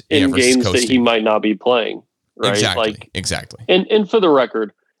not. In games that he might not be playing. Right? Exactly. And for the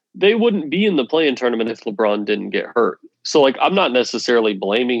record, they wouldn't be in the play-in tournament if LeBron didn't get hurt. So, like, I'm not necessarily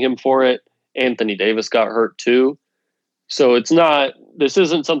blaming him for it. Anthony Davis got hurt too. So this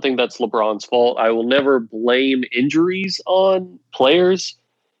isn't something that's LeBron's fault. I will never blame injuries on players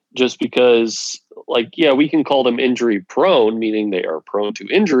just because, like, yeah, we can call them injury prone, meaning they are prone to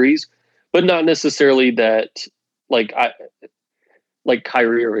injuries, but not necessarily that, like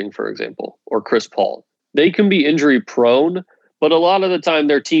Kyrie Irving, for example, or Chris Paul. They can be injury prone, but a lot of the time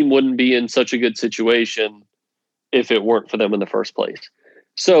their team wouldn't be in such a good situation if it weren't for them in the first place.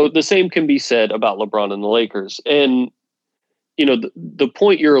 So the same can be said about LeBron and the Lakers. And, you know, the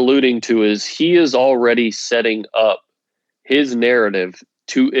point you're alluding to is he is already setting up his narrative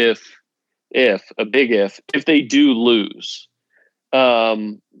to if they do lose.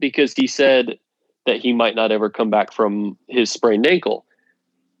 Because he said that he might not ever come back from his sprained ankle.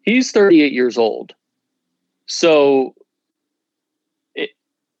 He's 38 years old. So,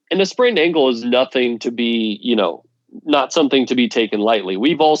 and a sprained ankle is nothing to be, not something to be taken lightly.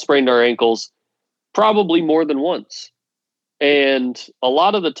 We've all sprained our ankles probably more than once. And a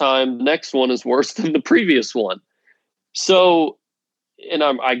lot of the time, the next one is worse than the previous one. So, and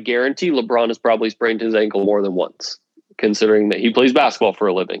I guarantee LeBron has probably sprained his ankle more than once, considering that he plays basketball for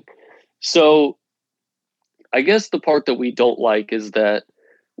a living. So I guess the part that we don't like is that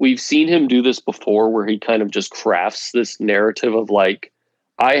we've seen him do this before where he kind of just crafts this narrative of like,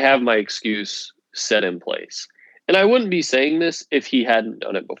 I have my excuse set in place. And I wouldn't be saying this if he hadn't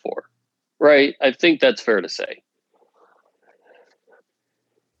done it before, right? I think that's fair to say.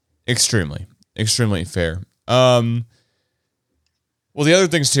 Extremely fair. Well, the other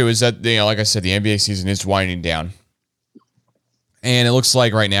things too is that, like I said, the NBA season is winding down. And it looks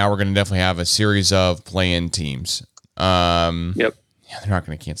like right now we're going to definitely have a series of play-in teams. Yep. Yeah, they're not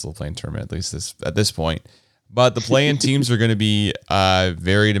going to cancel the play-in tournament, at least at this point. But the play-in teams are going to be a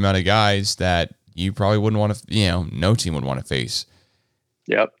varied amount of guys that you probably wouldn't want to, no team would want to face.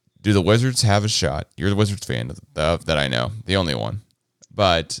 Yep. Do the Wizards have a shot? You're the Wizards fan that I know, the only one.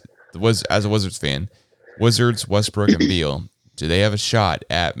 But as a Wizards fan, Wizards, Westbrook, and Beal, do they have a shot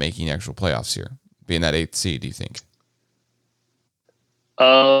at making actual playoffs here? Being that 8th seed, do you think?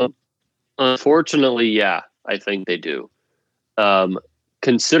 Unfortunately, yeah, I think they do.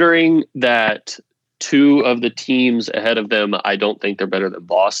 Considering that two of the teams ahead of them, I don't think they're better than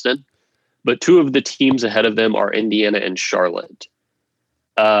Boston, but two of the teams ahead of them are Indiana and Charlotte.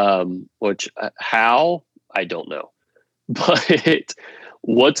 Which how, I don't know. But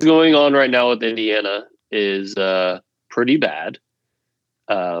what's going on right now with Indiana is pretty bad.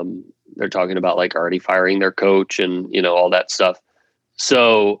 They're talking about like already firing their coach and, all that stuff.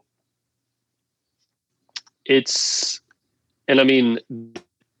 So this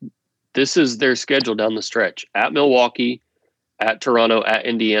is their schedule down the stretch: at Milwaukee, at Toronto, at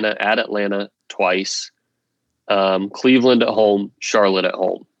Indiana, at Atlanta twice, Cleveland at home, Charlotte at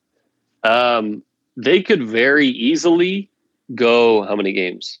home. They could very easily go, how many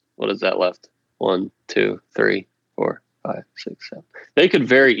games? What is that left? 1, 2, 3, 4, 5, 6, 7. They could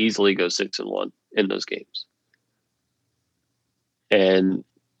very easily go 6-1 in those games. And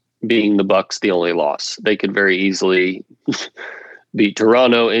being the Bucks the only loss, they could very easily beat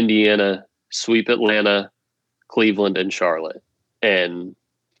Toronto, Indiana, sweep Atlanta, Cleveland, and Charlotte. And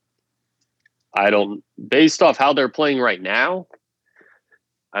based off how they're playing right now,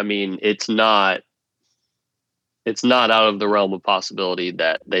 I mean, it's not out of the realm of possibility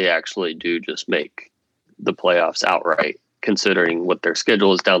that they actually do just make the playoffs outright, considering what their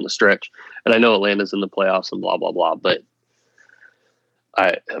schedule is down the stretch. And I know Atlanta's in the playoffs and blah, blah, blah, but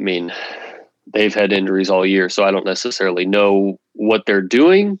I mean, they've had injuries all year, so I don't necessarily know what they're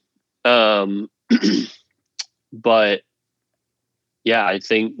doing. But yeah, I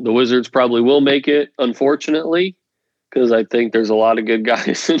think the Wizards probably will make it, unfortunately, because I think there's a lot of good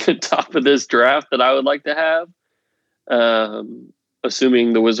guys in the top of this draft that I would like to have,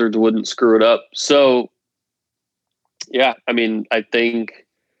 assuming the Wizards wouldn't screw it up. So yeah, I mean, I think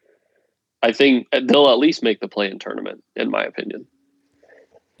they'll at least make the play-in tournament, in my opinion.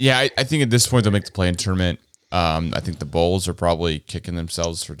 Yeah, I think at this point they'll make the play-in tournament. I think the Bulls are probably kicking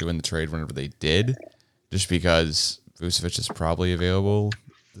themselves for doing the trade whenever they did, just because Vucevic is probably available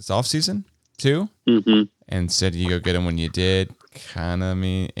this offseason too. Mm-hmm. and said you go get him when you did. Kind of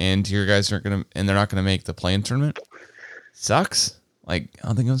mean, and your guys aren't gonna, and they're not gonna make the play-in tournament. Sucks. Like, I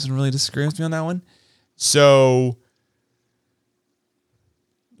don't think I was gonna really disagree with me on that one. So,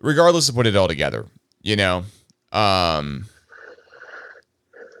 regardless of put it all together, you know, I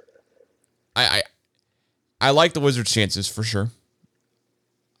like the Wizards' chances for sure.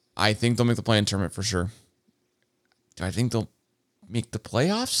 I think they'll make the play-in tournament for sure. Do I think they'll make the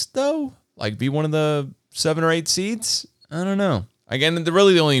playoffs though? Like be one of the 7 or 8 seeds? I don't know. Again,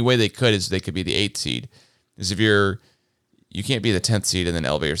 the only way they could is they could be the 8th seed. Is if you can't be the 10th seed and then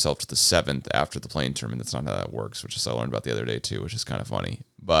elevate yourself to the 7th after the play-in tournament. That's not how that works, which is I learned about the other day too, which is kind of funny.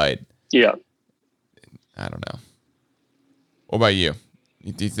 But yeah, I don't know. What about you?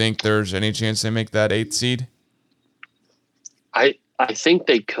 Do you think there's any chance they make that 8th seed? I think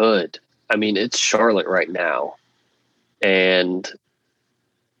they could. I mean, it's Charlotte right now. And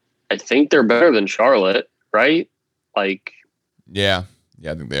I think they're better than Charlotte, right? Like, yeah,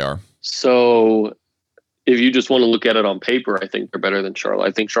 I think they are. So if you just want to look at it on paper, I think they're better than Charlotte.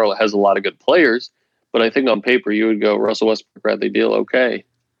 I think Charlotte has a lot of good players, but I think on paper you would go Russell Westbrook, Bradley Beal, okay.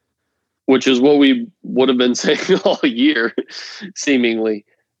 Which is what we would have been saying all year, seemingly.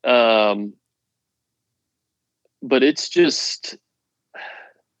 But it's just,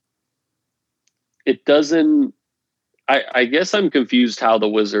 it doesn't, I guess I'm confused how the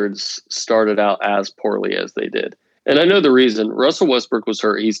Wizards started out as poorly as they did. And I know the reason. Russell Westbrook was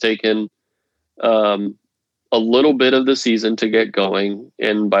hurt. He's taken a little bit of the season to get going.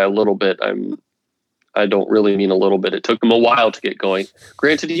 And by a little bit, I don't really mean a little bit. It took him a while to get going.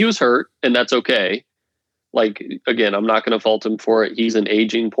 Granted, he was hurt, and that's okay. Like, again, I'm not going to fault him for it. He's an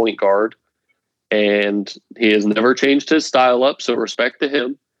aging point guard, and he has never changed his style up, so respect to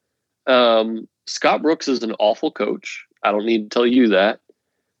him. Scott Brooks is an awful coach. I don't need to tell you that.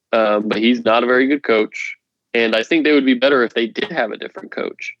 But he's not a very good coach. And I think they would be better if they did have a different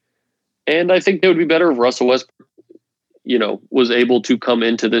coach. And I think they would be better if Russell Westbrook, was able to come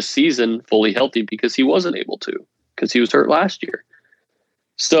into this season fully healthy because he wasn't able to because he was hurt last year.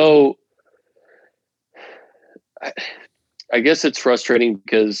 So I guess it's frustrating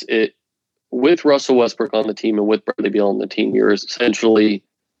because with Russell Westbrook on the team and with Bradley Beal on the team, you're essentially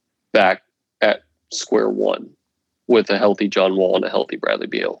back at square one with a healthy John Wall and a healthy Bradley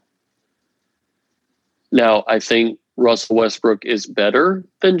Beal. Now, I think Russell Westbrook is better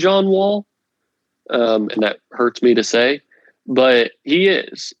than John Wall, and that hurts me to say, but he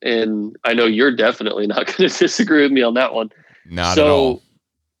is. And I know you're definitely not going to disagree with me on that one. Not at all.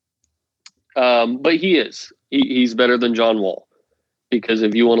 But he is. He's better than John Wall. Because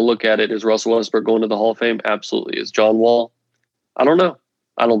if you want to look at it, is Russell Westbrook going to the Hall of Fame? Absolutely. Is John Wall? I don't know.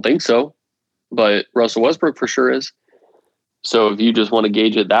 I don't think so. But Russell Westbrook for sure is. So if you just want to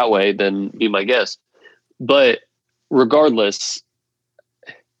gauge it that way, then be my guest. But regardless,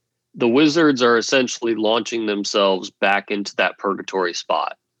 the Wizards are essentially launching themselves back into that purgatory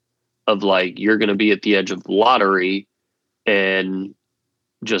spot of like, you're going to be at the edge of the lottery and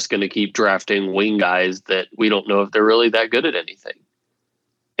just going to keep drafting wing guys that we don't know if they're really that good at anything.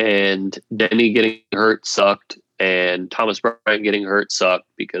 And Denny getting hurt sucked, and Thomas Bryant getting hurt sucked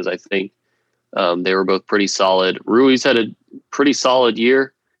because I think they were both pretty solid. Rui's had a pretty solid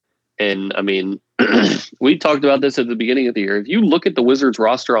year. And I mean, we talked about this at the beginning of the year. If you look at the Wizards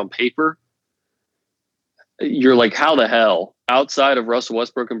roster on paper, you're like, how the hell, outside of Russell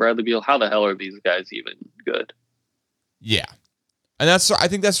Westbrook and Bradley Beal, how the hell are these guys even good? Yeah. And I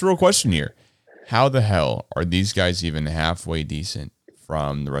think that's the real question here. How the hell are these guys even halfway decent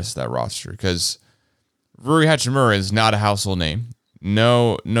from the rest of that roster? Because Rui Hachimura is not a household name.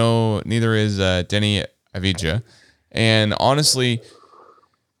 No, neither is Denny Avdija. And honestly,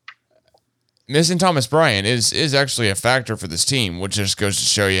 missing Thomas Bryant is actually a factor for this team, which just goes to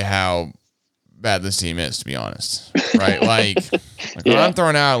show you how bad this team is, to be honest. Right? Like when I'm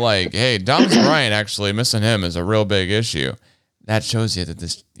throwing out like, hey, Thomas Bryant actually missing him is a real big issue. That shows you that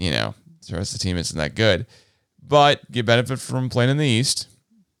this, the rest of the team isn't that good. But you benefit from playing in the East.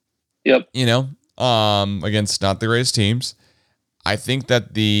 Yep. Against not the greatest teams. I think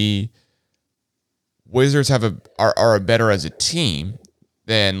that the Wizards are better as a team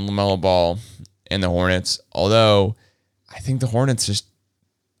than LaMelo Ball and the Hornets. Although I think the Hornets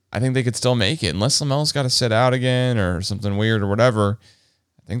I think they could still make it unless LaMelo's got to sit out again or something weird or whatever.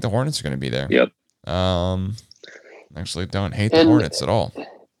 I think the Hornets are going to be there. Yep. Actually don't hate the Hornets at all.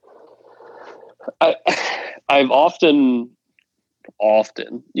 I've often,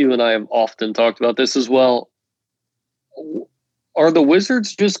 you and I have often talked about this as well. Are the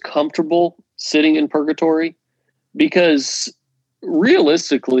Wizards just comfortable sitting in purgatory? Because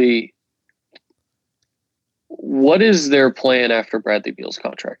realistically, what is their plan after Bradley Beal's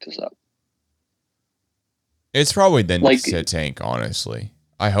contract is up? It's probably then Like, to tank, honestly.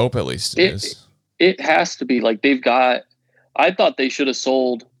 I hope at least it is. It has to be. Like, they've got – I thought they should have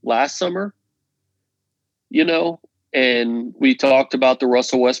sold last summer, and we talked about the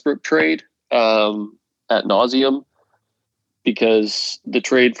Russell Westbrook trade ad nauseum because the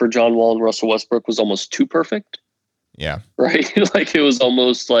trade for John Wall and Russell Westbrook was almost too perfect. Yeah. Right? Like, it was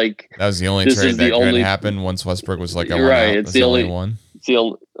almost like – that was the only trade that could happen once Westbrook was like, I want out. It's the only one. It's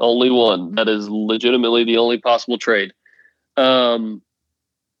the only one. That is legitimately the only possible trade. But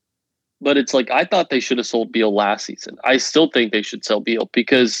it's like, I thought they should have sold Beal last season. I still think they should sell Beal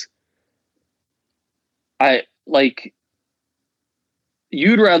because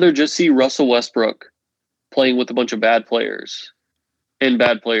you'd rather just see Russell Westbrook playing with a bunch of bad players and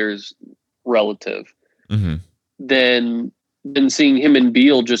bad players relative than seeing him and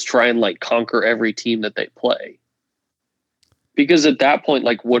Beal just try and like conquer every team that they play. Because at that point,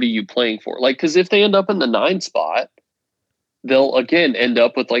 like, what are you playing for? Like, because if they end up in the 9 spot, they'll again end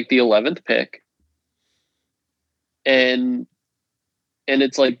up with like the 11th pick. And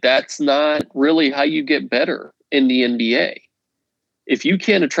it's like, that's not really how you get better in the NBA. If you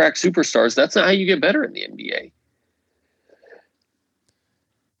can't attract superstars, that's not how you get better in the NBA.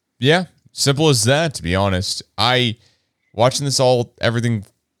 Yeah, simple as that, to be honest. Watching everything,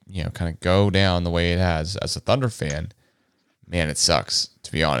 kind of go down the way it has as a Thunder fan, man, it sucks,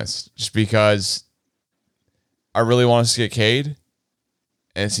 to be honest. Just because I really want us to get Cade,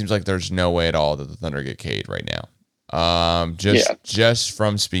 and it seems like there's no way at all that the Thunder get Cade right now. Just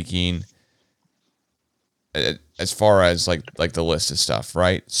from speaking, as far as like the list of stuff,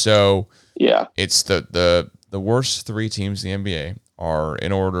 right? So yeah, it's the worst 3 teams in the NBA are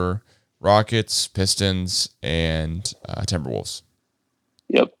in order: Rockets, Pistons, and Timberwolves.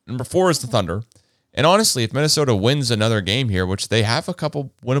 Yep. Number 4 is the Thunder. And honestly, if Minnesota wins another game here, which they have a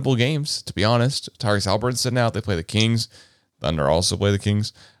couple winnable games, to be honest, Tyrese Halliburton's sitting out. They play the Kings. Thunder also play the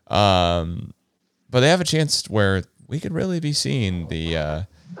Kings. But they have a chance where we could really be seeing the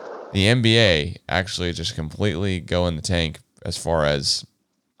NBA actually just completely go in the tank as far as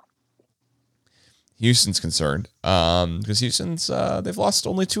Houston's concerned. Because Houston's, they've lost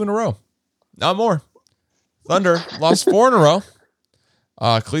only 2 in a row. Not more. Thunder lost 4 in a row.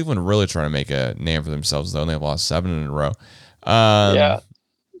 Cleveland really trying to make a name for themselves, though, and they've lost 7 in a row. Yeah.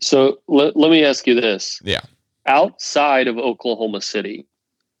 So let me ask you this. Yeah. Outside of Oklahoma City,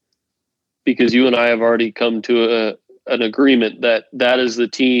 because you and I have already come to an agreement that is the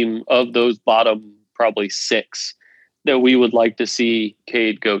team of those bottom probably 6 that we would like to see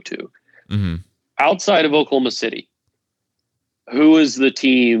Cade go to. Mm-hmm. Outside of Oklahoma City, who is the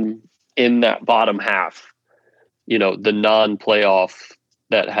team in that bottom half, the non-playoff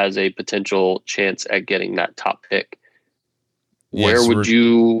that has a potential chance at getting that top pick? Where would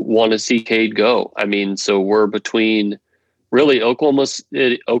you want to see Cade go? I mean, so we're between really Oklahoma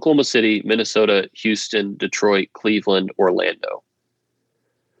City, Minnesota, Houston, Detroit, Cleveland, Orlando.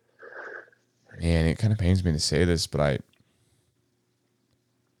 Man, it kind of pains me to say this, but I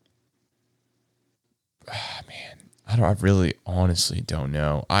really honestly don't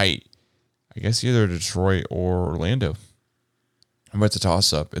know. I guess either Detroit or Orlando. It's a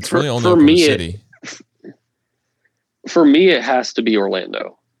toss-up. It's really only Oklahoma City. For me, it has to be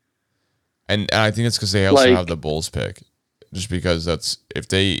Orlando. And I think it's because they also have the Bulls pick. Just because that's if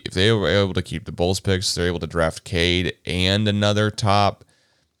they were able to keep the Bulls picks, they're able to draft Cade and another top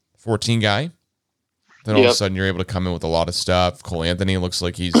 14 guy. Then all of a sudden you're able to come in with a lot of stuff. Cole Anthony looks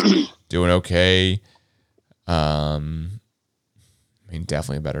like he's doing okay.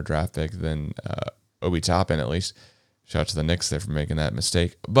 Definitely a better draft pick than Obi Toppin, at least. Shout out to the Knicks there for making that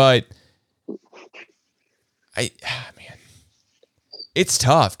mistake. But it's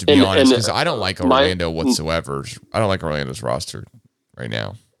tough, to be honest, because I don't like Orlando whatsoever. I don't like Orlando's roster right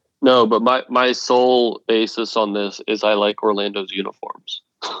now. No, but my sole basis on this is I like Orlando's uniforms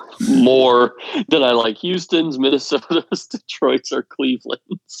more than I like Houston's, Minnesota's, Detroit's, or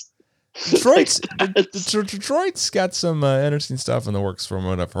Cleveland's. Detroit's got some interesting stuff in the works from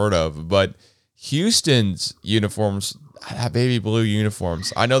what I've heard of, but Houston's uniforms, baby blue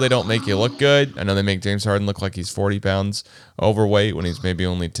uniforms, I know they don't make you look good. I know they make James Harden look like he's 40 pounds overweight when he's maybe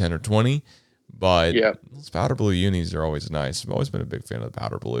only 10 or 20, but those powder blue unis are always nice. I've always been a big fan of the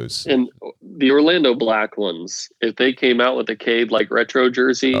powder blues. And the Orlando black ones, if they came out with a Cade like retro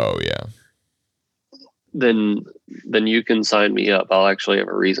jersey, then you can sign me up. I'll actually have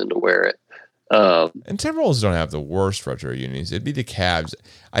a reason to wear it. And Timberwolves don't have the worst retro unis. It'd be the Cavs.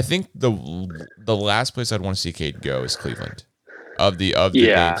 I think the last place I'd want to see Cade go is Cleveland. Of the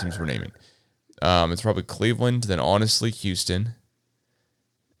teams we're naming, It's probably Cleveland, then honestly Houston,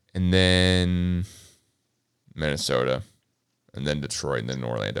 and then Minnesota, and then Detroit, and then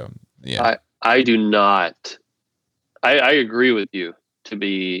Orlando. Yeah. I do not. I agree with you, to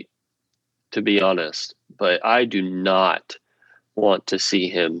be honest, but I do not want to see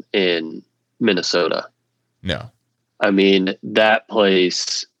him in Minnesota. No. I mean, that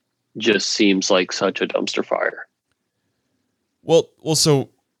place just seems like such a dumpster fire. Well, so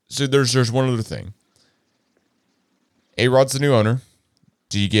there's one other thing. A-Rod's the new owner.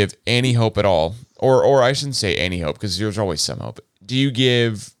 Do you give any hope at all? Or I shouldn't say any hope, because there's always some hope. Do you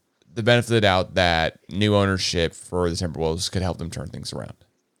give the benefit of the doubt that new ownership for the Timberwolves could help them turn things around?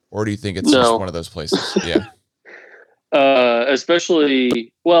 Or do you think it's just one of those places? Yeah.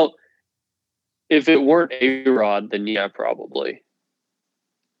 Especially, well, if it weren't A-Rod, then yeah, probably.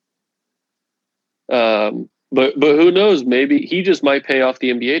 But who knows? Maybe he just might pay off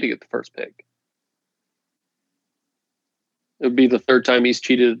the NBA to get the first pick. It would be the third time he's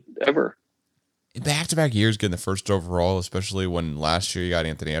cheated ever. In back-to-back years getting the first overall, especially when last year you got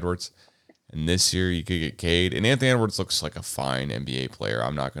Anthony Edwards, and this year you could get Cade. And Anthony Edwards looks like a fine NBA player.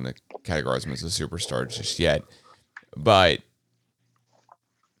 I'm not going to categorize him as a superstar just yet. But,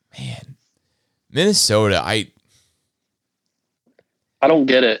 man, Minnesota, I don't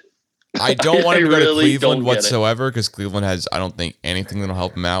get it. I don't want him to go to really Cleveland whatsoever, because Cleveland has, I don't think, anything that'll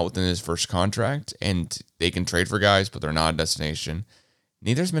help him out within his first contract. And they can trade for guys, but they're not a destination.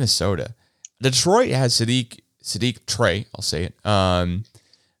 Neither's Minnesota. Detroit has Sadiq Trey, I'll say it.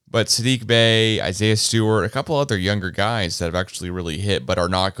 But Sadiq Bey, Isaiah Stewart, a couple other younger guys that have actually really hit, but are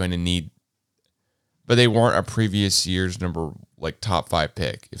not going to need. But they weren't a previous year's top 5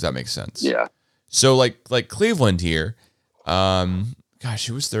 pick, if that makes sense. Yeah. So like Cleveland here, gosh,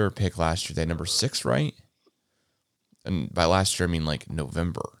 who was their pick last year? They had number 6, right? And by last year I mean like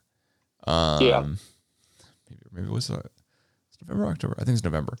November. Yeah. Maybe it was November, October. I think it's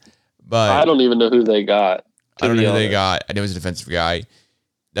November. But I don't even know who they got. I don't know who they got. I know he's a defensive guy.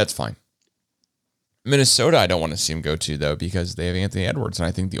 That's fine. Minnesota, I don't want to see him go to, though, because they have Anthony Edwards. And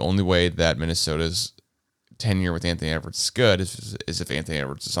I think the only way that Minnesota's tenure with Anthony Edwards is good is if Anthony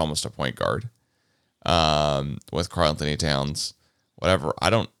Edwards is almost a point guard. With Karl Anthony Towns, whatever. I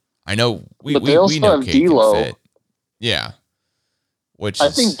know we know Cade can fit. Yeah. I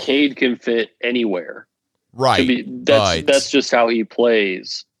think Cade can fit anywhere. Right. That's just how he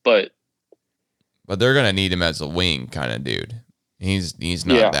plays. But they're gonna need him as a wing kind of dude. He's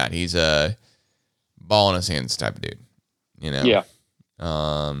not that. He's a ball in his hands type of dude. You know? Yeah.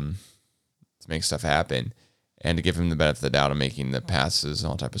 To make stuff happen and to give him the benefit of the doubt of making the passes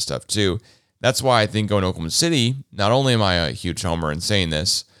and all type of stuff too. That's why I think going to Oklahoma City, not only am I a huge homer in saying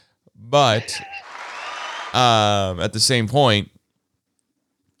this, but at the same point,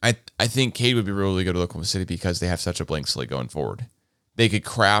 I think Cade would be really good to Oklahoma City because they have such a blank slate going forward. They could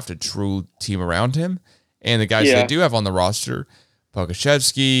craft a true team around him. And the guys they do have on the roster,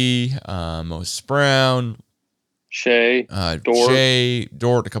 Pokashevsky, Moses Brown, Shea,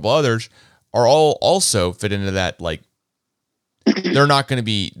 Dort, a couple others, are all also fit into that, like, they're not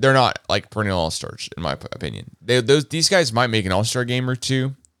like perennial all-stars, in my opinion. These guys might make an all-star game or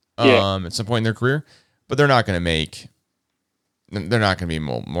two at some point in their career, but they're not going to be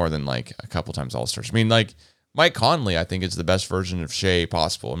more than like a couple times all-stars. I mean, like, Mike Conley, I think, is the best version of Shea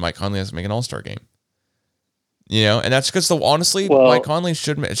possible, and Mike Conley has to make an all-star game. You know, and that's because honestly, Mike Conley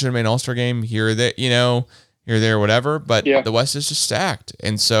should have made an all-star game here or there, here or there, whatever. But the West is just stacked,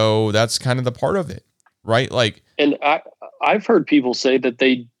 and so that's kind of the part of it, right? Like, and I've heard people say that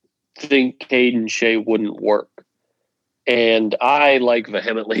they think Cade and Shea wouldn't work, and I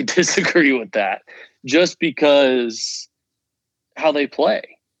vehemently disagree with that, just because how they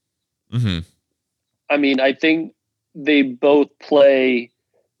play. Mm-hmm. I mean, I think they both play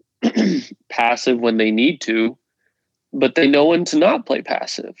passive when they need to, but they know when to not play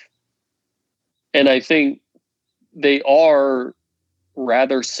passive. And I think they are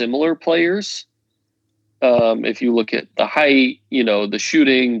rather similar players. If you look at the height, the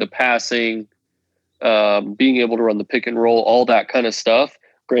shooting, the passing, being able to run the pick and roll, all that kind of stuff.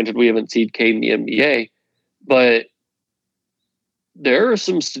 Granted, we haven't seen Cade in the NBA, but there are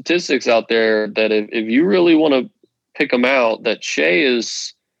some statistics out there that if you really want to pick them out, that Shea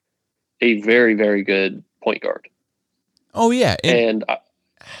is a very, very good point guard. Oh yeah. And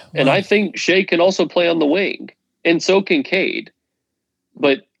I think Shea can also play on the wing, and so can Cade.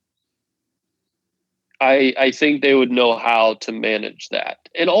 But I think they would know how to manage that.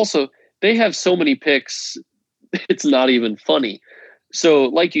 And also, they have so many picks, it's not even funny. So,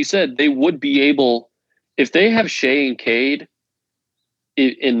 like you said, they would be able, if they have Shea and Cade,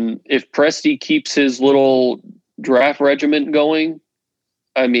 if Presti keeps his little draft regiment going,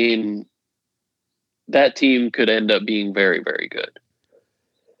 I mean, that team could end up being very, very good.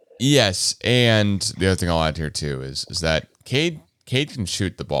 Yes, and the other thing I'll add here too is that Cade can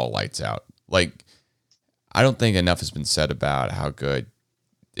shoot the ball lights out. Like, I don't think enough has been said about how good.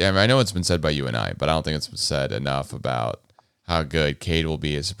 I know it's been said by you and I, but I don't think it's been said enough about how good Cade will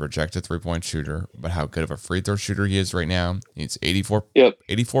be as a projected 3-point shooter, but how good of a free throw shooter he is right now. He's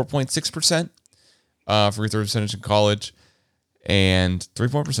 84.6% free throw percentage in college, and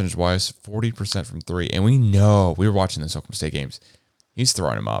 3-point percentage wise, 40% from three. And we were watching this Oklahoma State games. He's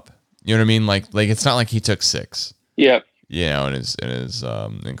throwing them up. You know what I mean? Like it's not like he took 6. Yeah. You know,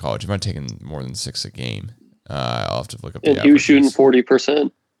 in college, he might have taken more than 6 a game. I'll have to look up. And he was shooting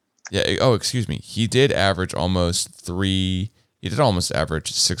 40%. Yeah. Oh, excuse me. He did average almost 3. He did almost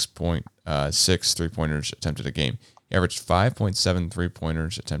average 6.6 3-pointers attempted a game. He averaged 5.7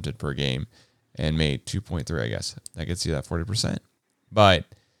 3-pointers attempted per game, and made 2.3. I guess that gets you that 40%. But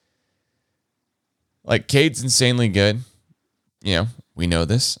like, Cade's insanely good. You know, we know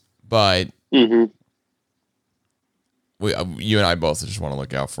this, but you and I both just want to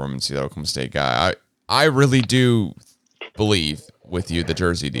look out for him and see that Oklahoma State guy. I really do believe with you the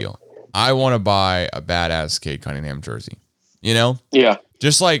jersey deal. I want to buy a badass Cade Cunningham jersey. You know? Yeah.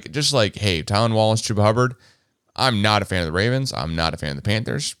 Just like, hey, Tylan Wallace, Chuba Hubbard. I'm not a fan of the Ravens. I'm not a fan of the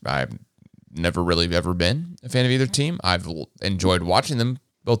Panthers. I've never really ever been a fan of either team. I've enjoyed watching them,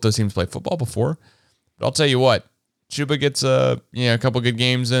 both those teams play football before. But I'll tell you what, Chuba gets a couple good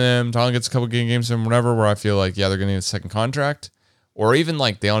games in him. Tylan gets a couple good games in him, whatever, where I feel like, they're going to need a second contract. Or even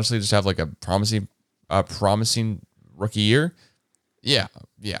like they honestly just have like a promising rookie year. Yeah.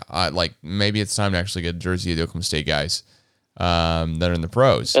 Like maybe it's time to actually get a jersey of the Oklahoma State guys that are in the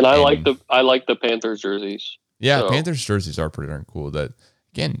pros. And I like the Panthers jerseys. Yeah, so. Panthers jerseys are pretty darn cool. That,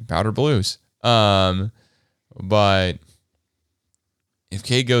 again, powder blues. But if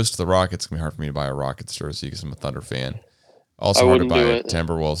Cade goes to the Rockets, it's going to be hard for me to buy a Rockets jersey because I'm a Thunder fan. Also hard to buy a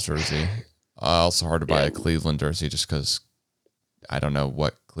Timberwolves jersey. Also hard to buy a Cleveland jersey just because I don't know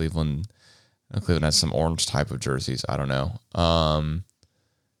what Cleveland has some orange type of jerseys. I don't know.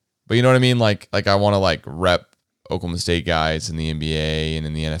 But you know what I mean? Like I want to like rep Oklahoma State guys in the NBA and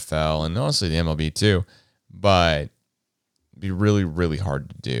in the NFL and honestly the MLB too. But it'd be really, really hard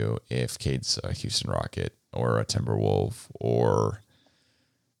to do if Cade's a Houston Rocket or a Timberwolf or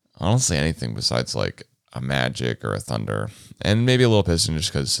honestly anything besides like a Magic or a Thunder and maybe a little Piston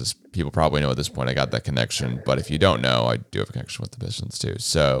just because people probably know at this point I got that connection. But if you don't know, I do have a connection with the Pistons too.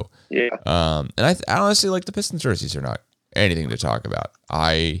 So yeah. And I honestly like the Pistons jerseys are not anything to talk about.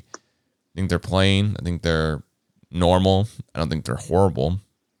 I think they're plain. I think they're normal. I don't think they're horrible.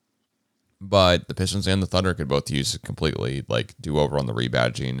 But the Pistons and the Thunder could both use it completely, like do over on the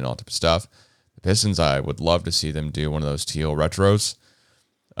rebadging and all type of stuff. The Pistons, I would love to see them do one of those teal retros,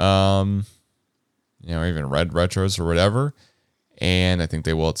 or even red retros or whatever. And I think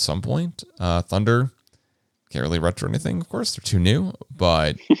they will at some point. Thunder can't really retro anything, of course. They're too new,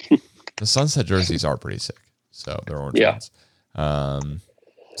 but the sunset jerseys are pretty sick. So they're orange ones.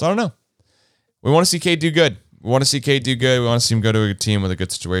 So I don't know. We want to see Cade do good. We want to see him go to a team with a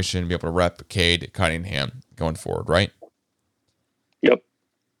good situation and be able to rep Cade Cunningham going forward, right? Yep.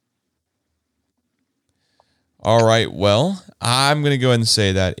 All right. Well, I'm going to go ahead and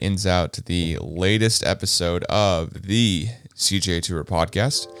say that ends out the latest episode of the CGA Tour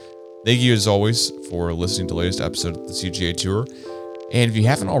podcast. Thank you, as always, for listening to the latest episode of the CGA Tour. And if you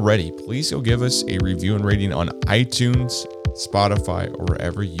haven't already, please go give us a review and rating on iTunes, Spotify, or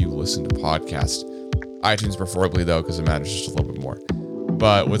wherever you listen to podcasts. iTunes preferably, though, because it matters just a little bit more.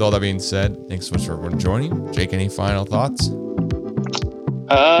 But with all that being said, thanks so much for everyone joining. Jake, any final thoughts?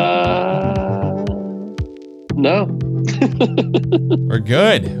 No. We're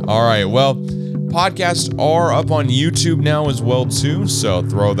good. All right. Well, podcasts are up on YouTube now as well, too. So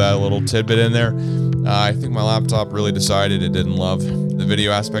throw that little tidbit in there. I think my laptop really decided it didn't love the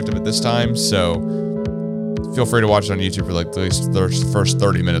video aspect of it this time. So feel free to watch it on YouTube for like at least the first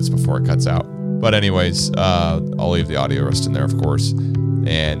 30 minutes before it cuts out. But anyways, I'll leave the audio rest in there, of course.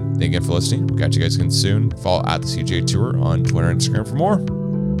 And thank you again for listening. We'll catch you guys again soon. Follow at the CJ Tour on Twitter and Instagram for more.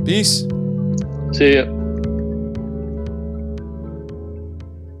 Peace. See ya.